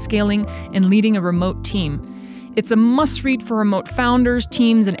 hiring, scaling, and leading a remote team. It's a must-read for remote founders,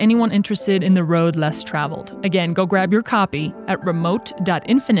 teams, and anyone interested in the road less traveled. Again, go grab your copy at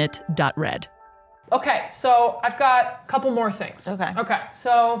remote.infinite.red. Okay, so I've got a couple more things. Okay,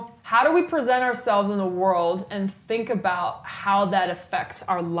 so how do we present ourselves in the world and think about how that affects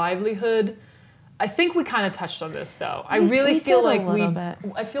our livelihood? I think we kind of touched on this though. I feel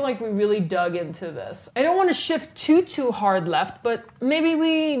like we really dug into this. I don't want to shift too hard left, but maybe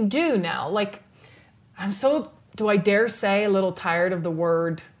we do now. Like, do I dare say, a little tired of the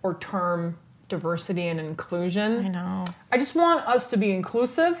word or term diversity and inclusion. I know. I just want us to be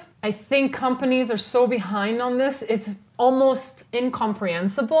inclusive. I think companies are so behind on this, it's almost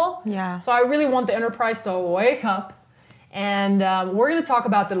incomprehensible. Yeah. So I really want the enterprise to wake up. And we're going to talk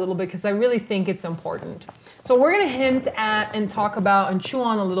about that a little bit because I really think it's important. So we're going to hint at and talk about and chew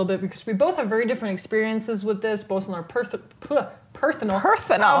on a little bit because we both have very different experiences with this, both in our personal. It's both in our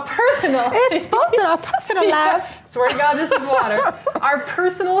personal lives. Swear to God, this is water. Our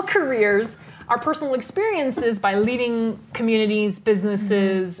personal careers, our personal experiences by leading communities,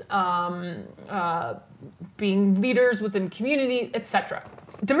 businesses, being leaders within community, etc.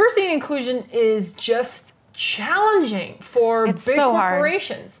 Diversity and inclusion is just challenging for big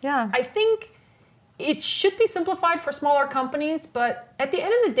corporations. Yeah. I think it should be simplified for smaller companies, but at the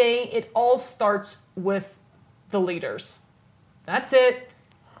end of the day, it all starts with the leaders. That's it.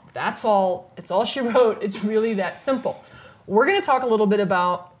 That's all. It's all she wrote. It's really that simple. We're going to talk a little bit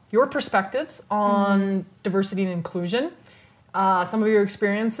about your perspectives on diversity and inclusion, some of your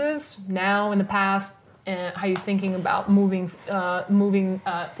experiences now in the past, and how you're thinking about moving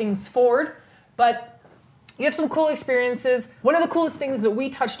things forward. But you have some cool experiences. One of the coolest things that we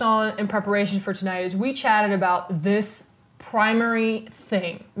touched on in preparation for tonight is we chatted about this primary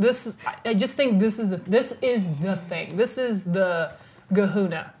thing. I just think this is the thing. This is the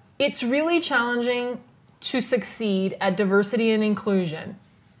kahuna. It's really challenging to succeed at diversity and inclusion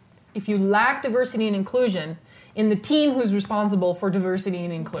if you lack diversity and inclusion in the team who's responsible for diversity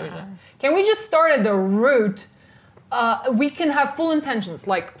and inclusion. Yeah. Can we just start at the root? We can have full intentions.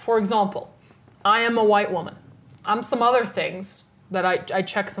 Like, for example, I am a white woman. I'm some other things that I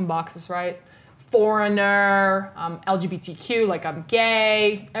check some boxes, right? Foreigner, LGBTQ, like I'm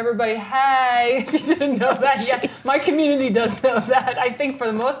gay. Everybody, hey, if you didn't know that yet. My community does know that, I think, for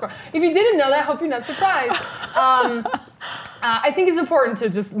the most part. If you didn't know that, I hope you're not surprised. I think it's important to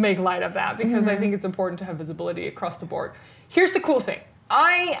just make light of that because I think it's important to have visibility across the board. Here's the cool thing.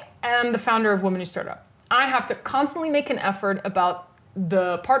 I am the founder of Women Who Startup. I have to constantly make an effort about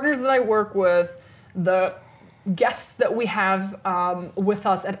the partners that I work with, the guests that we have with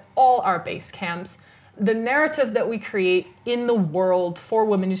us at all our base camps, the narrative that we create in the world for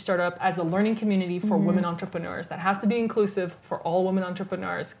Women Who Startup as a learning community for women entrepreneurs that has to be inclusive for all women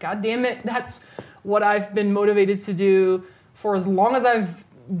entrepreneurs. God damn it, that's what I've been motivated to do for as long as I've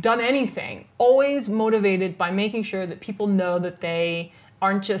done anything. Always motivated by making sure that people know that they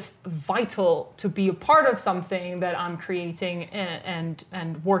aren't just vital to be a part of something that I'm creating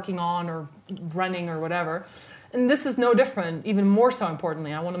and working on or running or whatever. And this is no different. Even more so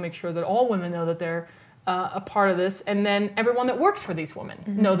importantly, I want to make sure that all women know that they're a part of this, and then everyone that works for these women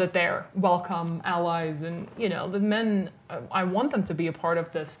know that they're welcome allies, and the men, I want them to be a part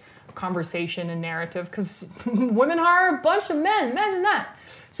of this conversation and narrative because women hire a bunch of men. Imagine that.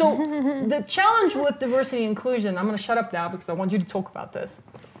 So the challenge with diversity and inclusion, I'm going to shut up now because I want you to talk about this,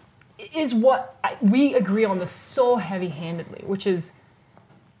 is we agree on this so heavy-handedly, which is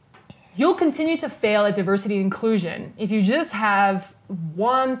you'll continue to fail at diversity and inclusion if you just have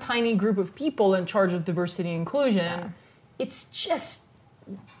one tiny group of people in charge of diversity and inclusion. It's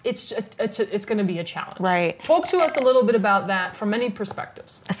going to be a challenge. Right. Talk to us a little bit about that from many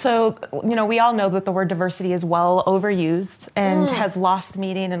perspectives. So, we all know that the word diversity is well overused and has lost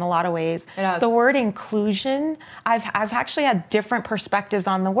meaning in a lot of ways. It has. The word inclusion, I've actually had different perspectives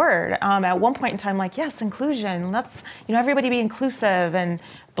on the word. At one point in time, like, yes, inclusion, let's, everybody be inclusive and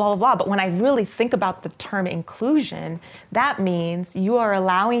blah, blah, blah. But when I really think about the term inclusion, that means you are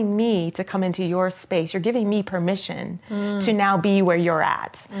allowing me to come into your space. You're giving me permission to now be where you're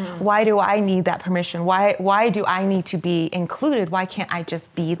at. Why do I need that permission? Why do I need to be included? Why can't I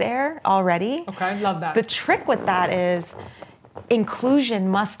just be there already? Okay, love that. The trick with that is inclusion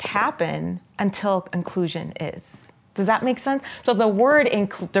must happen until inclusion is. Does that make sense? So the word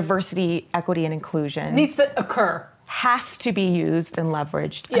diversity, equity, and inclusion needs to occur. Has to be used and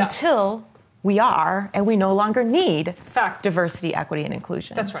leveraged until we are, and we no longer need diversity, equity, and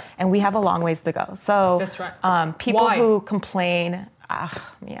inclusion. That's right. And we have a long ways to go. So that's right. People who complain, if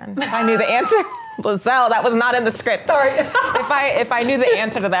I knew the answer, Lizelle, that was not in the script. Sorry. if I knew the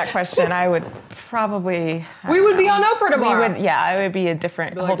answer to that question, I would probably. We would be on Oprah tomorrow. It would be a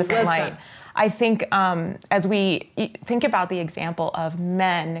whole different light. I think as we think about the example of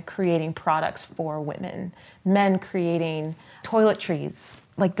men creating products for women, men creating toiletries,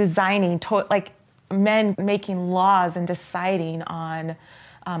 like designing, men making laws and deciding on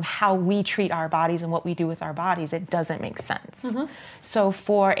how we treat our bodies and what we do with our bodies, it doesn't make sense. So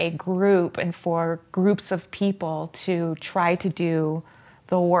for a group and for groups of people to try to do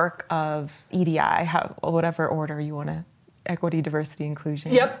the work of EDI, whatever order you want to, equity, diversity,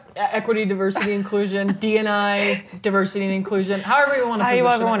 inclusion. Yep, equity, diversity, inclusion, D&I, diversity and inclusion, however you want to position it.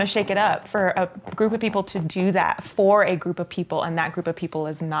 However you want to shake it up, for a group of people to do that for a group of people, and that group of people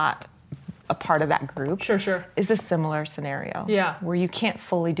is not a part of that group. Sure. Is a similar scenario. Yeah. Where you can't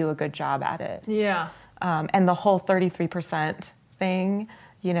fully do a good job at it. Yeah. And the whole 33% thing,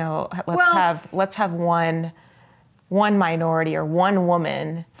 let's have one minority or one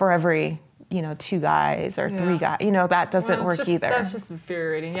woman for every two guys or three guys. That doesn't work either. That's just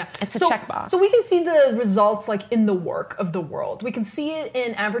infuriating, yeah. It's a checkbox. So we can see the results in the work of the world. We can see it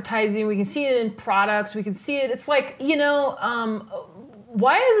in advertising. We can see it in products. We can see it. It's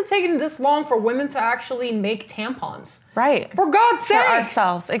why is it taking this long for women to actually make tampons? Right. For God's sake. For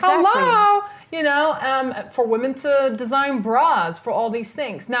ourselves, exactly. Hello. For women to design bras, for all these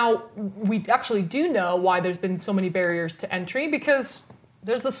things. Now, we actually do know why there's been so many barriers to entry because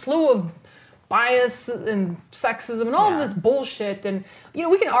there's a slew of bias and sexism and all of this bullshit. And,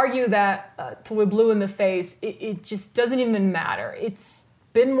 we can argue that till we're blue in the face, it just doesn't even matter. It's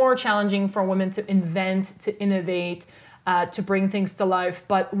been more challenging for women to invent, to innovate, to bring things to life.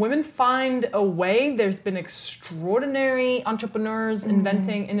 But women find a way. There's been extraordinary entrepreneurs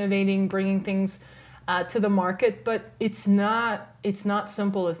inventing, innovating, bringing things to the market. But it's not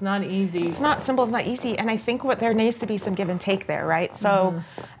simple. It's not easy. It's not simple. It's not easy. And I think there needs to be some give and take there, right? So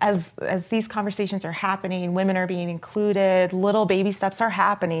as these conversations are happening, women are being included, little baby steps are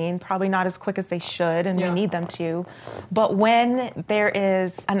happening, probably not as quick as they should, and we need them to. But when there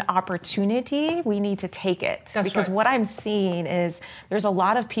is an opportunity, we need to take it. Because what I'm seeing is there's a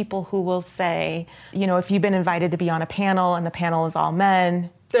lot of people who will say, if you've been invited to be on a panel and the panel is all men,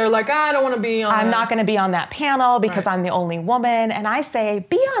 they're like, I don't want to be on. I'm not going to be on that panel because I'm the only woman. And I say,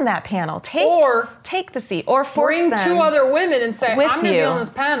 be on that panel. Take the seat, or bring two other women and say, I'm going to be on this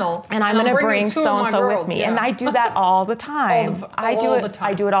panel, and I'm going to bring so and so with me. And I do that all the time. I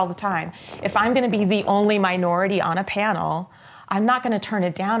do it all the time. If I'm going to be the only minority on a panel, I'm not going to turn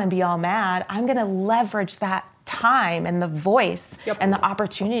it down and be all mad. I'm going to leverage that time and the voice and the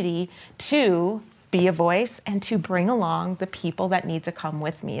opportunity to be a voice and to bring along the people that need to come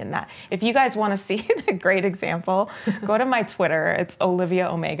with me in that. If you guys want to see a great example, go to my Twitter. It's Olivia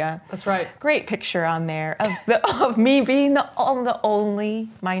Omega. That's right. Great picture on there of me being the only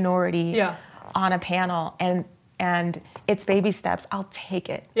minority on a panel, and it's baby steps. I'll take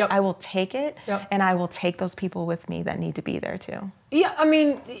it. I will take it, and I will take those people with me that need to be there too. Yeah, I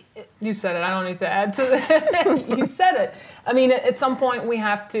mean, you said it. I don't need to add to that. You said it. I mean, at some point, we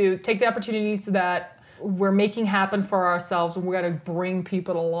have to take the opportunities that we're making happen for ourselves, and we got to bring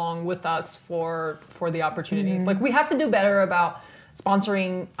people along with us for the opportunities. We have to do better about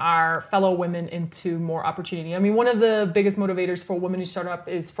sponsoring our fellow women into more opportunity. I mean, one of the biggest motivators for women who start up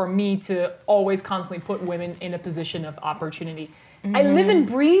is for me to always constantly put women in a position of opportunity. I live and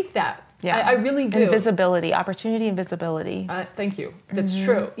breathe that. Yeah, I really do. Visibility, opportunity and visibility. Thank you. That's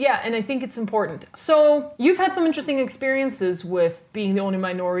true. Yeah, and I think it's important. So you've had some interesting experiences with being the only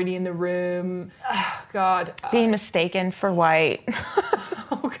minority in the room. Oh, God. Being mistaken for white.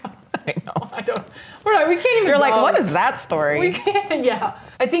 Oh, God. I know. I don't. We can't even. You're like, go. what is that story? We can't. Yeah.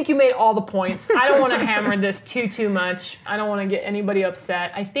 I think you made all the points. I don't want to hammer this too much. I don't want to get anybody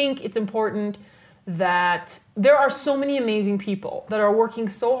upset. I think it's important that there are so many amazing people that are working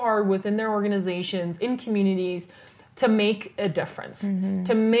so hard within their organizations, in communities, to make a difference,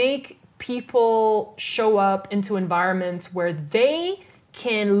 to make people show up into environments where they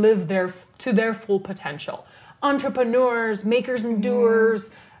can live to their full potential. Entrepreneurs, makers and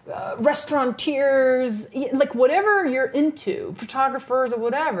doers, restaurateurs, like whatever you're into, photographers or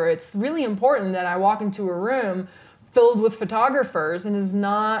whatever. It's really important that I walk into a room filled with photographers and is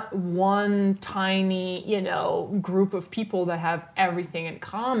not one tiny, group of people that have everything in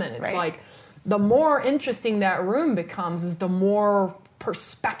common. It's like the more interesting that room becomes is the more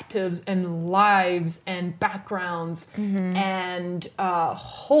perspectives and lives and backgrounds and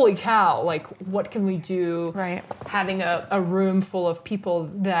holy cow, like what can we do having a room full of people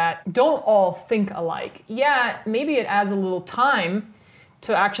that don't all think alike. Yeah, maybe it adds a little time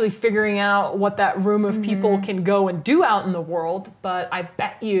to actually figuring out what that room of people can go and do out in the world. But I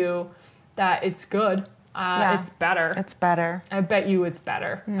bet you that it's good. It's better. It's better. I bet you it's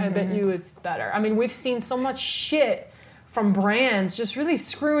better. I bet you it's better. I mean, we've seen so much shit from brands just really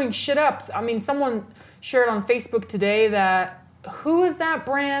screwing shit up. I mean, someone shared on Facebook today that, who is that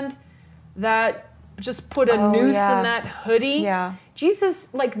brand that just put a noose in that hoodie? Yeah.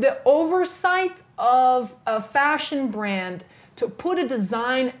 Jesus, like the oversight of a fashion brand to put a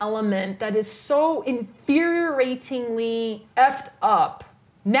design element that is so infuriatingly effed up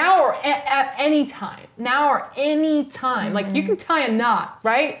now or at any time. Like you can tie a knot,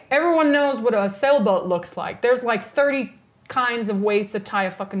 right? Everyone knows what a sailboat looks like. There's like 30 kinds of ways to tie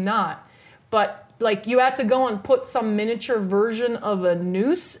a fucking knot. But like you had to go and put some miniature version of a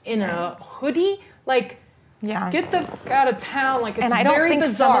noose in a hoodie. Like, get the fuck out of town. Like, it's very bizarre. And I don't think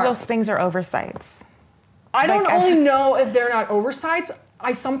some of those things are oversights. I don't only know if they're not oversights.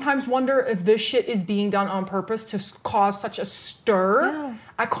 I sometimes wonder if this shit is being done on purpose to cause such a stir. Yeah.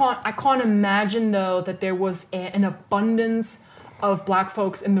 I can't imagine though that there was an abundance of black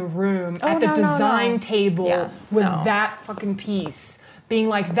folks in the room at the design table with that fucking piece, being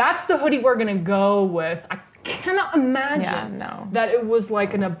like, "That's the hoodie we're gonna go with." I cannot imagine that it was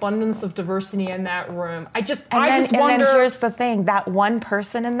like an abundance of diversity in that room. I just wonder. And then here's the thing: that one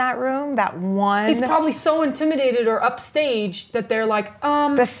person in that room, he's probably so intimidated or upstaged that they're like,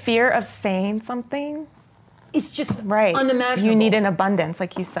 the fear of saying something. It's just unimaginable. You need an abundance,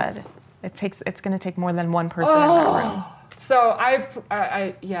 like you said. It's going to take more than one person in that room. So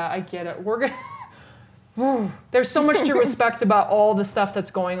I get it. We're gonna. There's so much to respect about all the stuff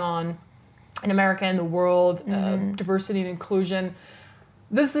that's going on in America and the world, diversity and inclusion.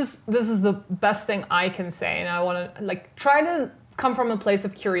 This is the best thing I can say, and I want to try to come from a place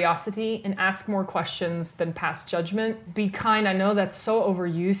of curiosity and ask more questions than pass judgment. Be kind. I know that's so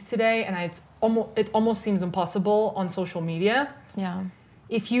overused today, and it almost seems impossible on social media. Yeah.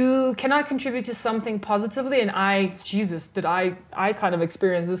 If you cannot contribute to something positively, and I kind of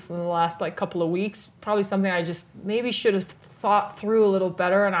experienced this in the last couple of weeks, probably something I just maybe should have thought through a little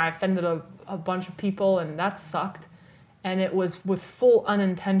better, and I offended a bunch of people, and that sucked. And it was with full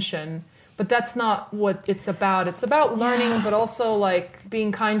unintention. But that's not what it's about. It's about learning, but also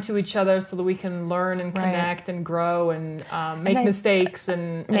being kind to each other so that we can learn and connect and grow and make mistakes.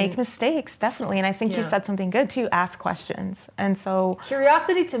 Make mistakes, definitely. And I think you said something good too, ask questions. And so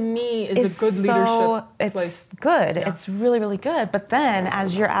curiosity to me is a good leadership place. It's good. Yeah. It's really, really good. But then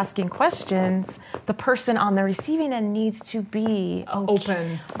as you're asking questions, the person on the receiving end needs to be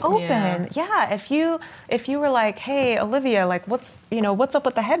open. Yeah. If you were like, hey, Olivia, what's up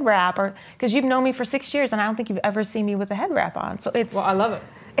with the head wrap? Or because you've known me for 6 years and I don't think you've ever seen me with a head wrap on. So I love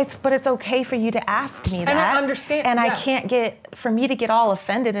it. But it's okay for you to ask me that. And I understand. And I can't for me to get all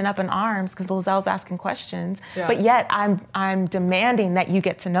offended and up in arms because Lizelle's asking questions. Yeah. But yet I'm demanding that you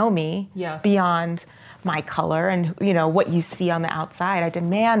get to know me beyond my color and what you see on the outside. I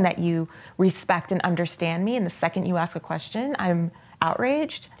demand that you respect and understand me. And the second you ask a question, I'm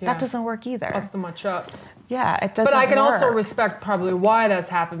outraged. That doesn't work either. That's the much ups. Yeah, it doesn't work. But I can also respect probably why that's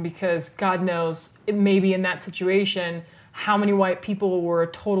happened, because God knows, maybe in that situation, how many white people were a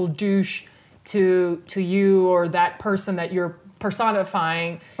total douche to you or that person that you're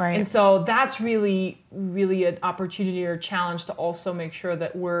personifying. Right. And so that's really, really an opportunity or challenge to also make sure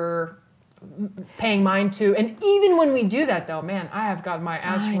that we're paying mind to. And even when we do that, though, man, I have got my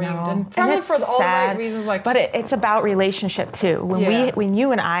ass reamed. And probably it's for all the right sad, reasons. Like, but it's about relationship too. When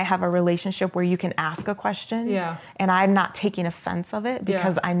you and I have a relationship where you can ask a question, and I'm not taking offense of it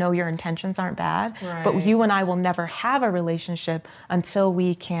because I know your intentions aren't bad, but you and I will never have a relationship until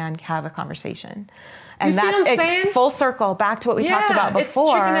we can have a conversation. And you see what I'm saying? Full circle back to what we talked about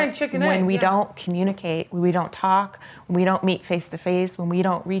before. It's chicken egg. When we don't communicate, when we don't talk, when we don't meet face to face, when we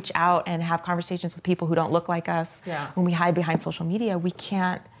don't reach out and have conversations with people who don't look like us, when we hide behind social media, we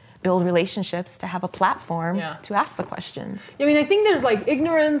can't build relationships to have a platform to ask the questions. I mean, I think there's like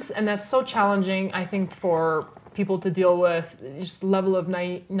ignorance, and that's so challenging, I think, for people to deal with, just level of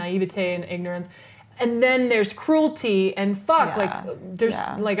naivete and ignorance. And then there's cruelty and there's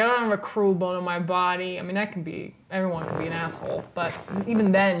like, I don't have a cruel bone in my body. I mean, everyone can be an asshole, but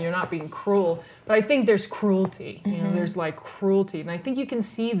even then you're not being cruel. But I think there's cruelty, you know, there's like cruelty. And I think you can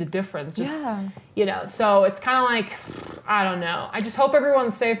see the difference. You know, so it's kind of like, I don't know. I just hope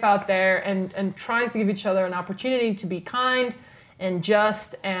everyone's safe out there and tries to give each other an opportunity to be kind and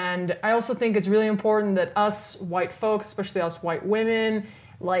just. And I also think it's really important that us white folks, especially us white women,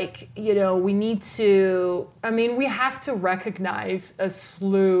 like, you know, we have to recognize a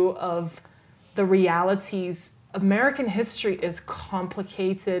slew of the realities. American history is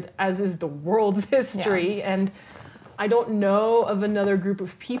complicated, as is the world's history. And I don't know of another group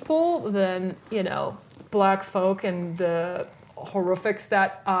of people than, you know, Black folk and the horrifics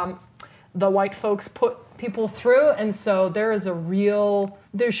that the white folks put people through. And so there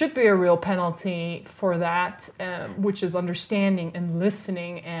should be a real penalty for that, which is understanding and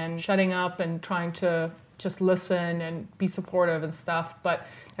listening and shutting up and trying to just listen and be supportive and stuff. But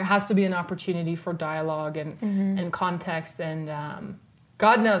there has to be an opportunity for dialogue and context. And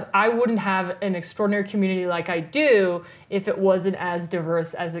God knows, I wouldn't have an extraordinary community like I do if it wasn't as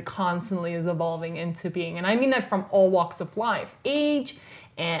diverse as it constantly is evolving into being. And I mean that from all walks of life, age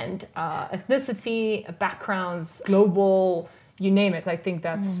and ethnicity, backgrounds, global, you name it. I think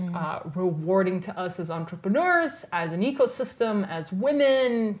that's rewarding to us as entrepreneurs, as an ecosystem, as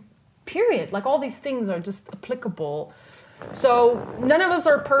women, period. Like all these things are just applicable. So none of us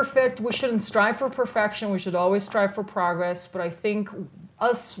are perfect. We shouldn't strive for perfection. We should always strive for progress. But I think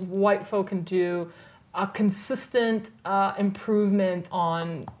us white folk can do a consistent improvement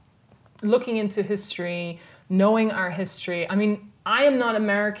on looking into history, knowing our history. I mean, I am not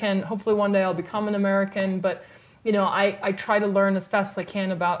American. Hopefully one day I'll become an American, but you know, I try to learn as fast as I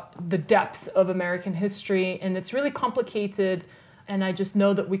can about the depths of American history, and it's really complicated, and I just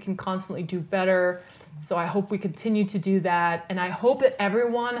know that we can constantly do better. So I hope we continue to do that, and I hope that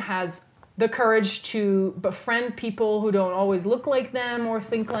everyone has the courage to befriend people who don't always look like them or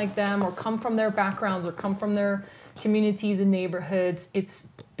think like them or come from their backgrounds or come from their communities and neighborhoods. It's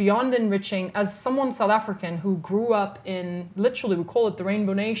beyond enriching. As someone South African who grew up in, literally we call it the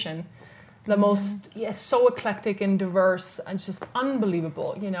Rainbow Nation, the most, so eclectic and diverse and just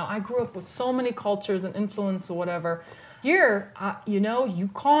unbelievable. You know, I grew up with so many cultures and influence or whatever. Here, you know, you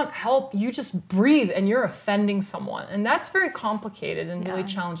can't help, you just breathe and you're offending someone. And that's very complicated and really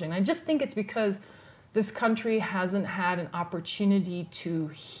challenging. I just think it's because this country hasn't had an opportunity to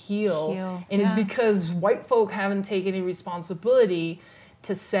heal. And it's because white folk haven't taken any responsibility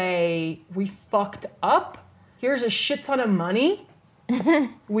to say, we fucked up, here's a shit ton of money,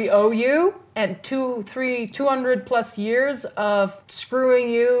 we owe you, and 200 plus years of screwing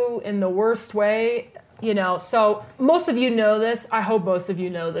you in the worst way. You know, so most of you know this. I hope most of you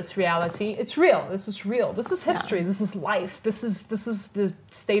know this reality. It's real. This is real. This is history. Yeah. This is life. This is the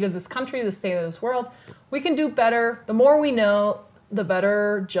state of this country, the state of this world. We can do better. The more we know, the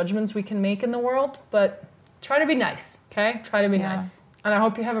better judgments we can make in the world. But try to be nice, okay? Try to be nice. And I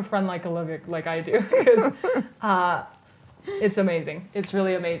hope you have a friend like Olivia, like I do, because it's amazing. It's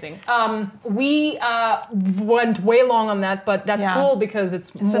really amazing. We went way long on that, but that's cool because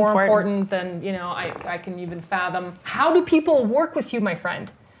it's more important than, you know, I can even fathom. How do people work with you, my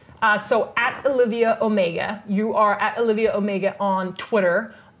friend? So at Olivia Omega, you are at Olivia Omega on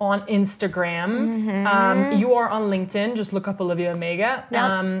Twitter, on Instagram. You are on LinkedIn. Just look up Olivia Omega.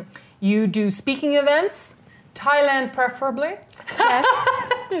 Yep. You do speaking events. Thailand preferably. Yes.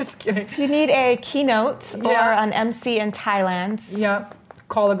 Just kidding. If you need a keynote or an MC in Thailand. Yeah.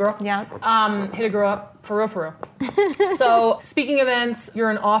 Call a girl. Yeah. Hit a girl up. For real. So, speaking events, you're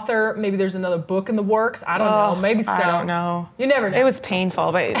an author. Maybe there's another book in the works. I don't know. Maybe so. I don't know. You never know. It was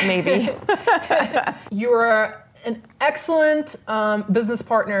painful, but maybe. You're an excellent business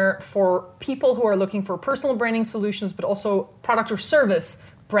partner for people who are looking for personal branding solutions, but also product or service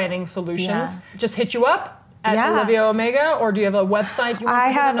branding solutions. Just hit you up at Olivia Omega, or do you have a website you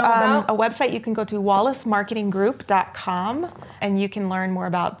want people to know about? A website. You can go to wallacemarketinggroup.com and you can learn more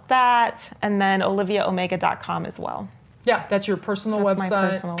about that, and then oliviaomega.com as well. Yeah, that's your personal website. That's my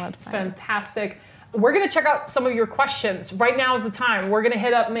personal website. Fantastic. We're going to check out some of your questions. Right now is the time. We're going to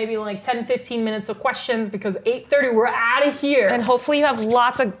hit up maybe like 10, 15 minutes of questions because 8:30 we're out of here. And hopefully you have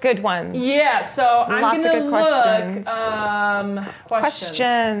lots of good ones. Yeah, so I'm going to look.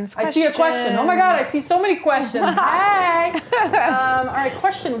 Questions. I see a question. Oh my God, I see so many questions. Hey! All right,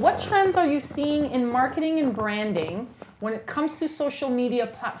 question. What trends are you seeing in marketing and branding when it comes to social media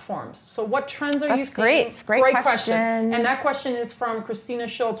platforms? So what trends are you seeing? That's great. Great question. And that question is from Christina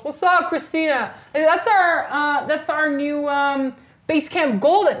Schultz. What's up, Christina? That's our new Basecamp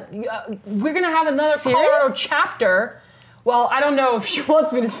Golden. We're gonna have another Colorado chapter. Well, I don't know if she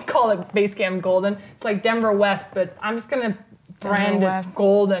wants me to call it Basecamp Golden. It's like Denver West, but I'm just gonna brand it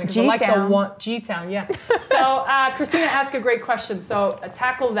Golden because I like the one G-Town. Yeah. So Christina asked a great question. So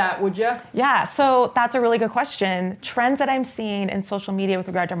tackle that, would you? Yeah. So that's a really good question. Trends that I'm seeing in social media with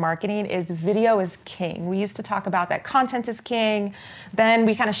regard to marketing is video is king. We used to talk about that content is king. Then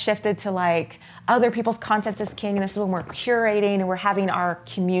we kind of shifted to like other people's content is king, and this is when we're curating and we're having our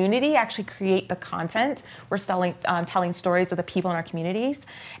community actually create the content. We're telling stories of the people in our communities,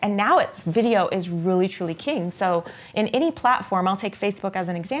 and now it's video is really truly king. So in any platform, I'll take Facebook as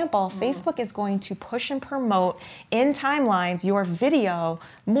an example. Facebook is going to push and promote in timelines your video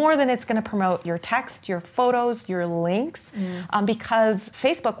more than it's going to promote your text, your photos, your links, because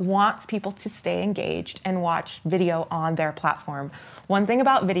Facebook wants people to stay engaged and watch video on their platform. One thing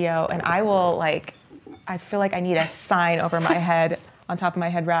about video, and I feel like I need a sign over my head, on top of my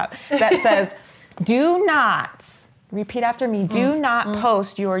head wrap, that says, do not, repeat after me, do not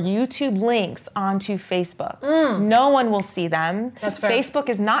post your YouTube links onto Facebook. No one will see them. That's fair. Facebook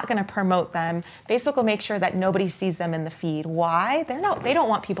is not going to promote them. Facebook will make sure that nobody sees them in the feed. Why? They don't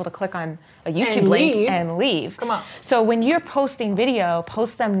want people to click on a YouTube link and leave. Come on. So when you're posting video,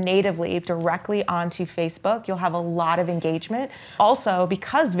 post them natively directly onto Facebook. You'll have a lot of engagement. Also,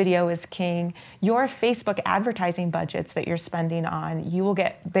 because video is king, your Facebook advertising budgets that you're spending on,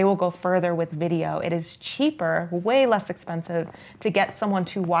 they will go further with video. It is cheaper, way less expensive to get someone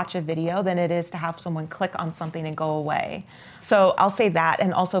to watch a video than it is to have someone click on something and go away. So I'll say that,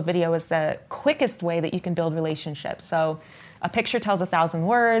 and also video is the quickest way that you can build relationships. So a picture tells 1,000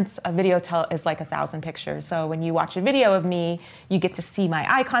 words, a video is like 1,000 pictures. So when you watch a video of me, you get to see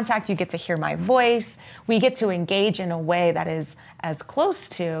my eye contact, you get to hear my voice, we get to engage in a way that is as close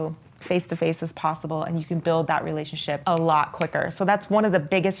to face-to-face as possible, and you can build that relationship a lot quicker. So that's one of the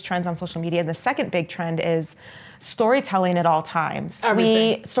biggest trends on social media. And the second big trend is storytelling at all times.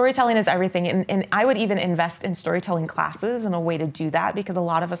 Storytelling is everything, and I would even invest in storytelling classes and a way to do that, because a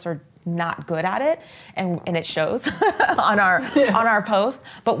lot of us are not good at it, and it shows on our posts.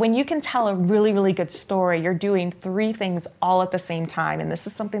 But when you can tell a really, really good story, you're doing 3 things all at the same time. And this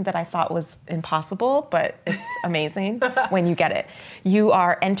is something that I thought was impossible, but it's amazing when you get it. You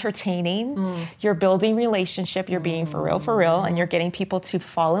are entertaining, you're building relationship, you're being for real, and you're getting people to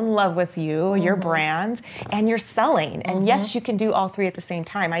fall in love with you, your brand, and you're selling. And yes, you can do all 3 at the same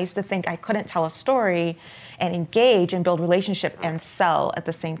time. I used to think I couldn't tell a story and engage and build relationship and sell at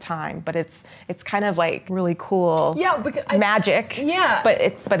the same time, but it's kind of like really cool, magic. Yeah, but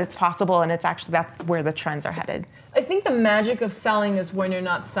it's possible, and it's actually that's where the trends are headed. I think the magic of selling is when you're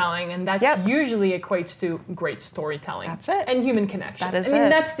not selling, and that usually equates to great storytelling. That's it. And human connection. That is I mean,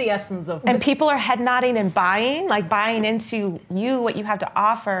 that's the essence of. And people are head nodding and buying into what you have to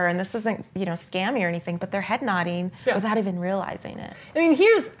offer. And this isn't scammy or anything, but they're head nodding without even realizing it. I mean,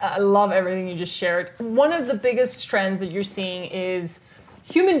 I love everything you just shared. One of the biggest trends that you're seeing is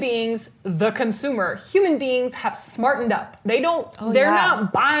human beings, the consumer, human beings have smartened up. They're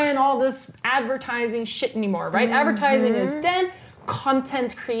not buying all this advertising shit anymore, right? Advertising is dead.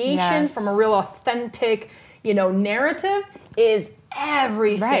 Content creation from a real authentic, narrative is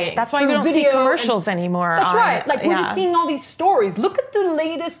everything. Right. That's why we don't see commercials anymore. That's right. Like we're just seeing all these stories. Look at the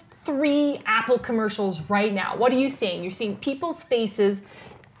latest 3 Apple commercials right now. What are you seeing? You're seeing people's faces,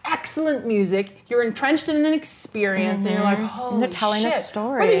 excellent music, you're entrenched in an experience, and you're like, holy they're telling shit. A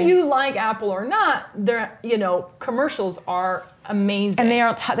story. Whether you like Apple or not, their commercials are amazing. And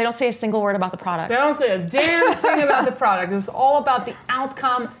they don't say a single word about the product. They don't say a damn thing about the product. It's all about the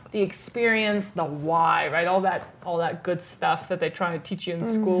outcome, the experience, the why, right? All that good stuff that they try to teach you in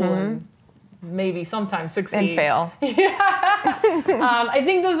school. And maybe sometimes succeed. And fail. I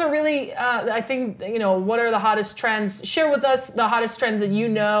think those are really, I think, what are the hottest trends? Share with us the hottest trends that you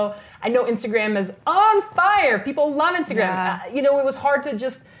know. I know Instagram is on fire. People love Instagram. Yeah. It was hard to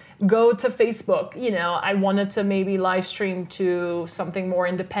just go to Facebook. I wanted to maybe live stream to something more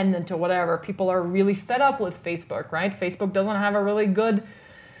independent or whatever. People are really fed up with Facebook, right? Facebook doesn't have a really good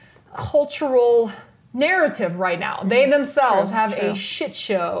cultural narrative right now. They themselves have a shit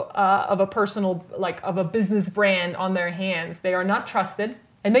show of a personal, of a business brand on their hands. They are not trusted,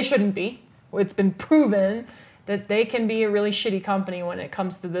 and they shouldn't be. It's been proven that they can be a really shitty company when it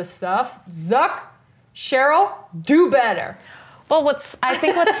comes to this stuff. Zuck, Cheryl, do better. Well, I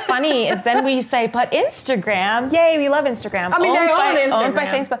think what's funny is then we say, but Instagram, yay, we love Instagram. I mean, owned by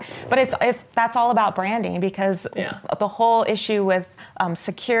Facebook. But that's all about branding, because the whole issue with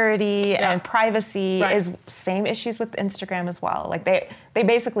security and privacy is same issues with Instagram as well. Like they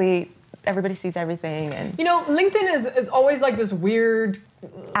basically, everybody sees everything. And LinkedIn is always like this weird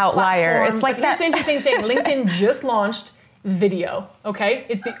outlier. platform. It's like Here's the interesting thing. LinkedIn just launched video, okay?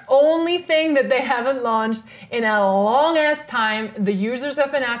 It's the only thing that they haven't launched in a long ass time. The users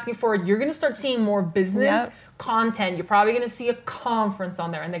have been asking for it. You're gonna start seeing more business content. You're probably gonna see a conference on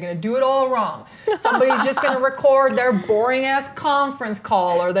there, and they're gonna do it all wrong. Somebody's just gonna record their boring ass conference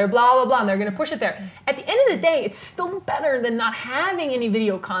call or their blah blah blah, and they're gonna push it there. At the end of the day, it's still better than not having any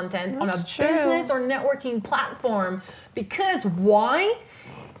video content on a business or networking platform. Because why?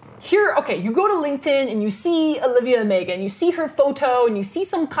 Here, okay, you go to LinkedIn and you see Olivia Omega and you see her photo and you see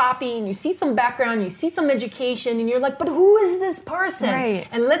some copy and you see some background, and you see some education, and you're like, but who is this person? Right.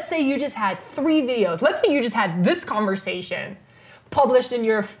 And let's say you just had 3 videos. Let's say you just had this conversation published in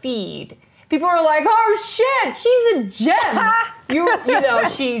your feed. People are like, oh shit, she's a gem.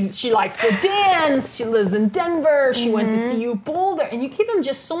 She likes to dance, she lives in Denver, she went to CU Boulder, and you give them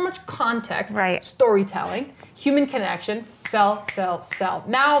just so much context, storytelling, human connection, sell.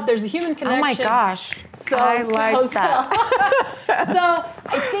 Now there's a human connection. Oh my gosh, I like that. So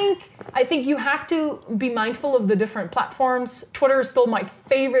I think you have to be mindful of the different platforms. Twitter is still my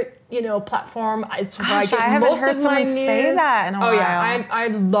favorite, platform. It's where I get most of my news. Say that in a while. Yeah, I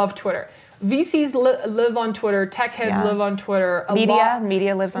love Twitter. VCs live on Twitter. Tech heads live on Twitter. Media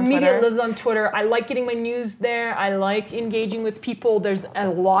lives on Twitter. Media lives on Twitter. I like getting my news there. I like engaging with people. There's a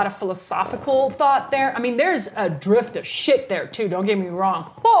lot of philosophical thought there. I mean, there's a drift of shit there too. Don't get me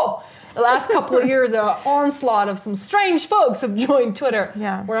wrong. Oh, the last couple of years, an onslaught of some strange folks have joined Twitter.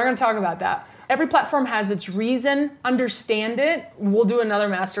 Yeah. We're not going to talk about that. Every platform has its reason. Understand it. We'll do another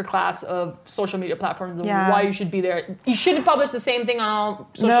masterclass of social media platforms and why you should be there. You shouldn't publish the same thing on all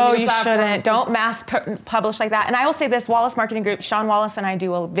social media platforms. No, you shouldn't. Don't mass publish like that. And I will say this, Wallace Marketing Group, Sean Wallace and I do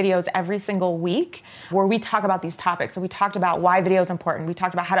videos every single week where we talk about these topics. So we talked about why video is important. We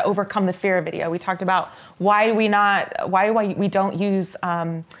talked about how to overcome the fear of video. We talked about why we don't use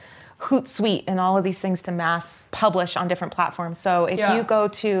Hootsuite and all of these things to mass publish on different platforms. So if you go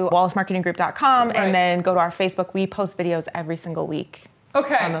to wallacemarketinggroup.com and then go to our Facebook, we post videos every single week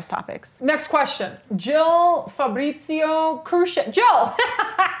on those topics. Next question. Jill Fabrizio Cruce. Jill!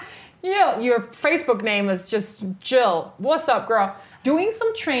 Your Facebook name is just Jill. What's up, girl? Doing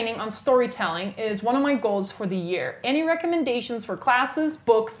some training on storytelling is one of my goals for the year. Any recommendations for classes,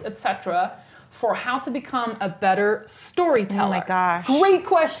 books, etc., for how to become a better storyteller? Oh my gosh. Great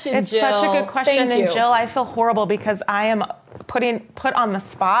question, it's Jill. It's such a good question. Thank you. And Jill, I feel horrible because I am put on the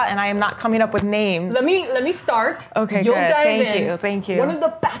spot and I am not coming up with names. Let me start. Okay, You'll good. dive in. Thank you. One of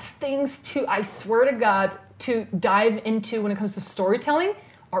the best things I swear to God, to dive into when it comes to storytelling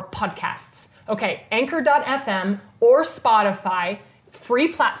are podcasts. Okay, Anchor.fm or Spotify, free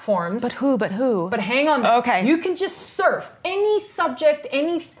platforms. But who? But hang on. Okay. You can just surf any subject,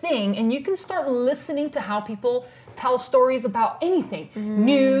 anything, and you can start listening to how people tell stories about anything.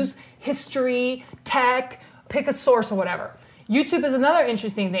 News, history, tech, pick a source or whatever. YouTube is another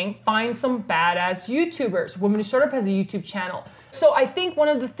interesting thing. Find some badass YouTubers. Women Who Startup has a YouTube channel. So I think one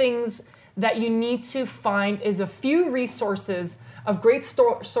of the things that you need to find is a few resources of great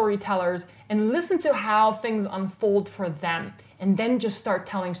storytellers and listen to how things unfold for them. And then just start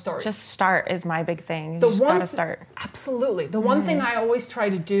telling stories. Just start is my big thing. You just gotta start. Absolutely. The one thing I always try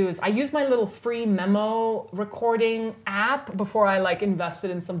to do is I use my little free memo recording app before I invested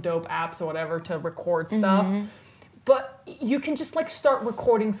in some dope apps or whatever to record stuff. But you can just start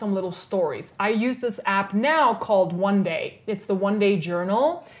recording some little stories. I use this app now called One Day. It's the One Day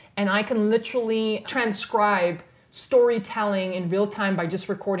Journal. And I can literally transcribe storytelling in real time by just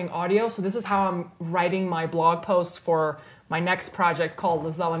recording audio. So this is how I'm writing my blog posts for my next project called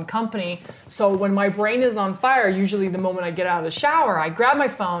Lizelle & Company. So when my brain is on fire, usually the moment I get out of the shower, I grab my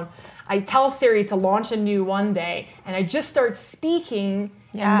phone, I tell Siri to launch a new one day, and I just start speaking,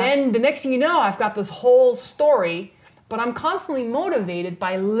 Yeah. and then the next thing you know, I've got this whole story, but I'm constantly motivated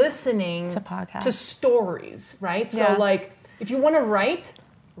by listening To podcasts. to stories, right? Yeah. So like, if you want to write,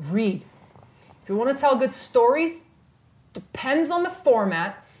 read. If you want to tell good stories, depends on the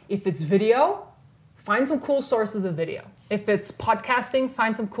format. If it's video, find some cool sources of video. If it's podcasting,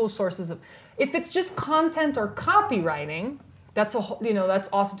 find some cool sources of. If it's just content or copywriting, that's that's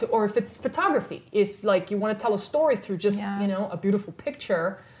awesome too. Or if it's photography, if like you want to tell a story through just a beautiful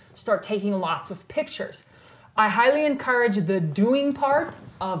picture, start taking lots of pictures. I highly encourage the doing part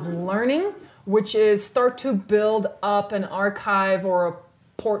of learning, which is start to build up an archive or a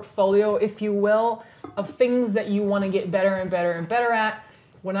portfolio, if you will, of things that you want to get better and better and better at.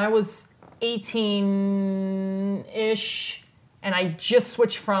 When I was 18-ish, and I just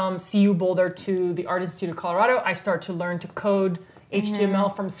switched from CU Boulder to the Art Institute of Colorado, I started to learn to code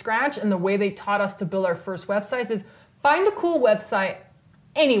HTML from scratch. And the way they taught us to build our first websites is find a cool website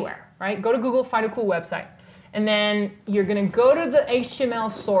anywhere, right? Go to Google, find a cool website. And then you're gonna go to the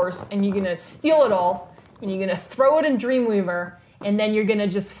HTML source and you're gonna steal it all and you're gonna throw it in Dreamweaver and then you're gonna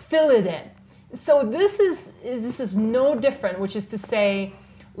just fill it in. So this is no different, which is to say,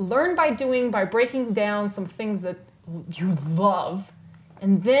 learn by doing, by breaking down some things that you love,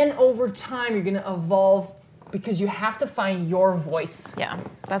 and then over time you're gonna evolve because you have to find your voice. Yeah,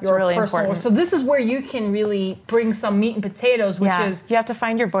 that's Your really personal important. voice. So this is where you can really bring some meat and potatoes, which is you have to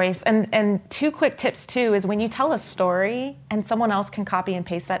find your voice. And two quick tips too is when you tell a story and someone else can copy and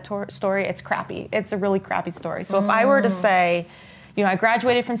paste that story, it's crappy. It's a really crappy story. So if I were to say, I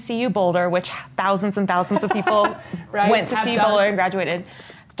graduated from CU Boulder, which thousands and thousands of people Right, went to have CU done. Boulder and graduated.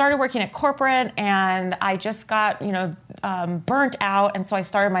 Started working at corporate, and I just got burnt out, and so I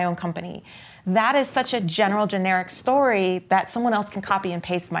started my own company. That is such a generic story that someone else can copy and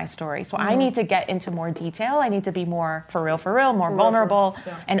paste my story. So I need to get into more detail. I need to be more for real, more vulnerable,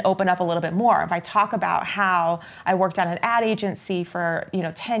 and open up a little bit more. If I talk about how I worked at an ad agency for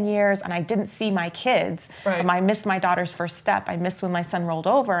 10 years and I didn't see my kids, Right. I missed my daughter's first step. I missed when my son rolled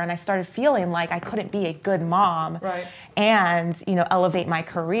over, and I started feeling like I couldn't be a good mom Right. and elevate my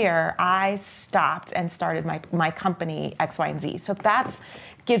career. I stopped and started my company X, Y, and Z. So that's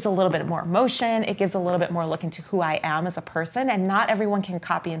gives a little bit more emotion. It gives a little bit more look into who I am as a person, and not everyone can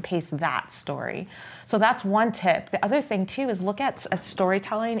copy and paste that story. So that's one tip. The other thing too is look at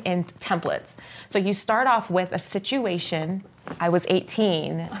storytelling in templates. So you start off with a situation. I was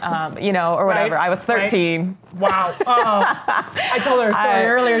 18, or whatever. Right, I was 13. right. Wow. I told her a story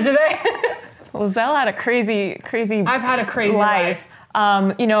earlier today. Lizelle had a crazy I've had a crazy life.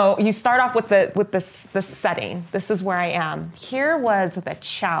 You start off with the setting. This is where I am. Here was the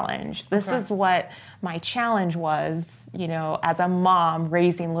challenge. This Okay. is what my challenge was, as a mom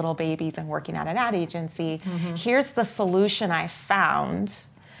raising little babies and working at an ad agency. Mm-hmm. Here's the solution I found,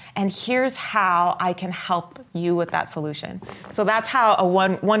 and here's how I can help you with that solution. So that's how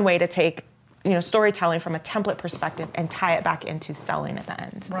one way to take storytelling from a template perspective and tie it back into selling at the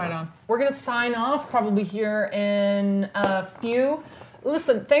end. Right on. We're going to sign off probably here in a few.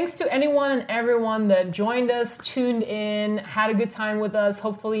 Listen, thanks to anyone and everyone that joined us, tuned in, had a good time with us.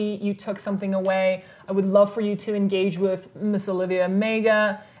 Hopefully you took something away. I would love for you to engage with Miss Olivia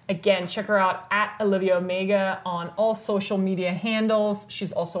Omega. Again, check her out at Olivia Omega on all social media handles.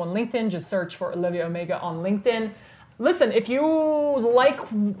 She's also on LinkedIn. Just search for Olivia Omega on LinkedIn. Listen, if you like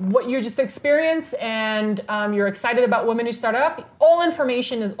what you just experienced and you're excited about Women Who Start Up, all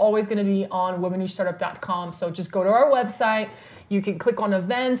information is always going to be on womenwhostartup.com. So just go to our website. You can click on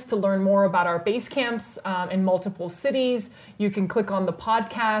events to learn more about our base camps in multiple cities. You can click on the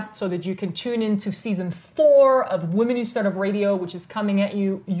podcast so that you can tune into season 4 of Women Who Start Up Radio, which is coming at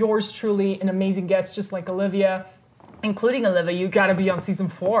you. Yours truly, an amazing guest just like Olivia. Including Olivia, you got to be on season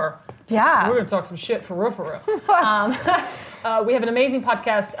 4. Yeah. We're going to talk some shit for real, we have an amazing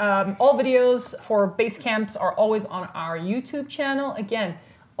podcast. All videos for base camps are always on our YouTube channel. Again,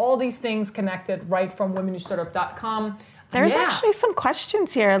 all these things connected right from womenwhostartup.com. There's actually some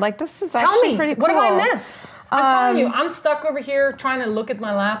questions here. This is Tell actually me, pretty cool. what did I miss? I'm telling you, I'm stuck over here trying to look at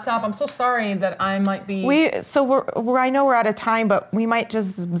my laptop. I'm so sorry that I might be... I know we're out of time, but we might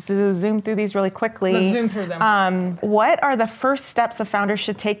just zoom through these really quickly. Let's zoom through them. What are the first steps a founder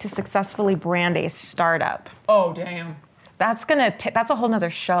should take to successfully brand a startup? Oh, damn. That's a whole nother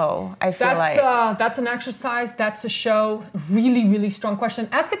show, I feel like. That's an exercise. That's a show. Really, really strong question.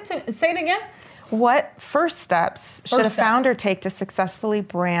 Say it again. What first steps should a founder take to successfully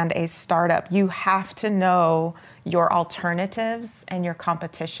brand a startup? You have to know your alternatives and your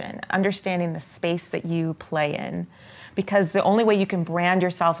competition, understanding the space that you play in. because the only way you can brand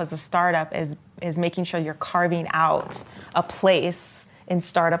yourself as a startup is making sure you're carving out a place in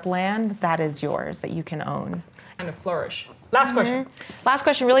startup land that is yours, that you can own. And to flourish. Last question. Last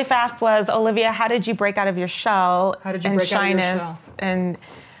question really fast was, Olivia, how did you break out of your shell? How did you break out of your shell? And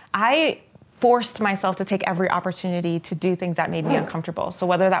I forced myself to take every opportunity to do things that made me uncomfortable. So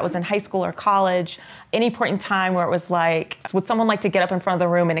whether that was in high school or college, any point in time where it was like, would someone like to get up in front of the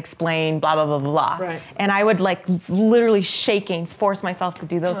room and explain blah, blah, blah, blah, blah. Right. And I would like literally shaking, force myself to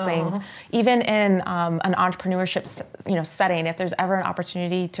do those things. Even in an entrepreneurship setting, if there's ever an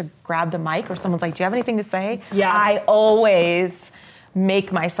opportunity to grab the mic or someone's like, do you have anything to say? Yes. I always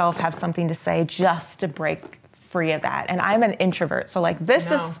make myself have something to say just to break free of that. And I'm an introvert. So like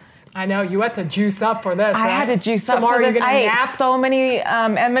I know, you had to juice up for this. I had to juice up Tomorrow for this. You're gonna I nap. ate so many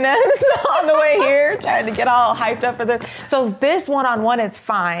M&Ms on the way here, trying to get all hyped up for this. So this one-on-one is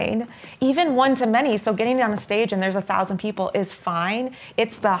fine. Even one-to-many, so getting on a stage and there's 1,000 people is fine.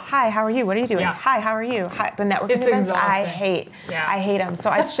 It's the, hi, how are you? What are you doing? Yeah. Hi, how are you? Hi, the networking It's events, I exhausting. hate. Yeah. I hate them. So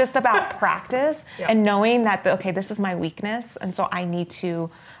it's just about practice and knowing that, okay, this is my weakness, and so I need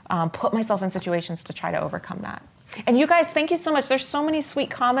to put myself in situations to try to overcome that. And you guys, thank you so much. There's so many sweet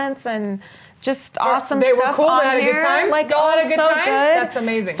comments and just awesome They were stuff cool. on They had a good here. time? Like, Y'all had a good so time? good. That's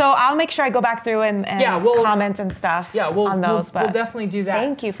amazing. So I'll make sure I go back through and comment and stuff on those. We'll definitely do that.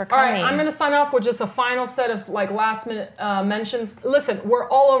 Thank you for All coming. right, I'm going to sign off with just a final set of like last minute mentions. Listen, we're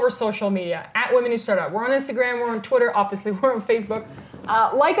all over social media at Women Who Startup. We're on Instagram, we're on Twitter, obviously we're on Facebook.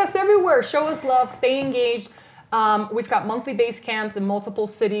 Like us everywhere. Show us love. Stay engaged. We've got monthly base camps in multiple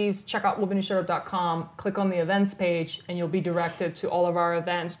cities. Check out womenwhostartup.com. Click on the events page, and you'll be directed to all of our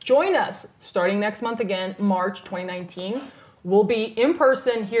events. Join us starting next month again, March 2019. We'll be in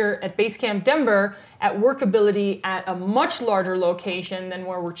person here at Basecamp Denver at Workability at a much larger location than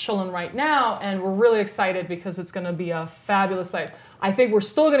where we're chilling right now, and we're really excited because it's going to be a fabulous place. I think we're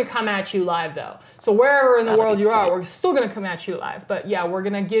still going to come at you live, though. So wherever in the world you are, we're still going to come at you live. But yeah, we're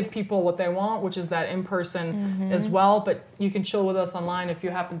going to give people what they want, which is that in-person as well. But you can chill with us online if you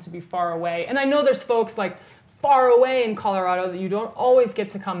happen to be far away. And I know there's folks like far away in Colorado that you don't always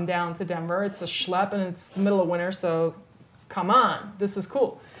get to come down to Denver. It's a schlep and it's the middle of winter, so come on. This is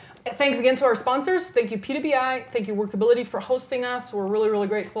cool. Thanks again to our sponsors. Thank you, PWI. Thank you, Workability, for hosting us. We're really, really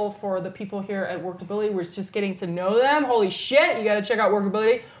grateful for the people here at Workability. We're just getting to know them. Holy shit, you got to check out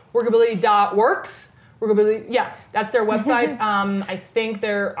Workability. Workability.works. Workability, yeah, that's their website. I think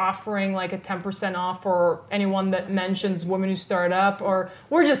they're offering like a 10% off for anyone that mentions Women Who Start Up, or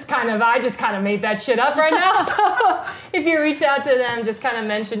I just kind of made that shit up right now. So if you reach out to them, just kind of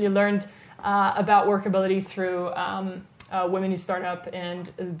mention you learned about Workability through Women Who Start Up,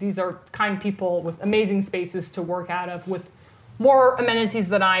 and these are kind people with amazing spaces to work out of with more amenities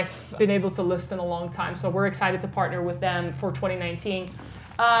than I've been able to list in a long time. So we're excited to partner with them for 2019.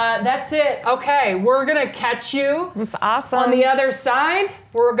 That's it. Okay, we're going to catch you That's awesome. on the other side.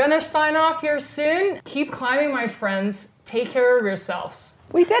 We're going to sign off here soon. Keep climbing, my friends. Take care of yourselves.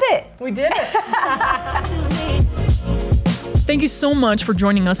 We did it. We did it. Thank you so much for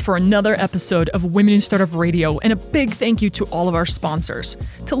joining us for another episode of Women Who Startup Radio, and a big thank you to all of our sponsors.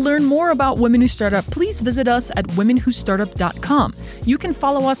 To learn more about Women Who Startup, please visit us at womenwhostartup.com. You can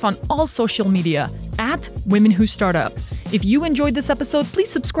follow us on all social media at Women Who Startup. If you enjoyed this episode, please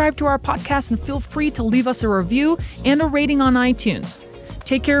subscribe to our podcast and feel free to leave us a review and a rating on iTunes.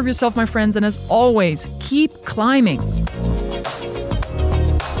 Take care of yourself, my friends, and as always, keep climbing.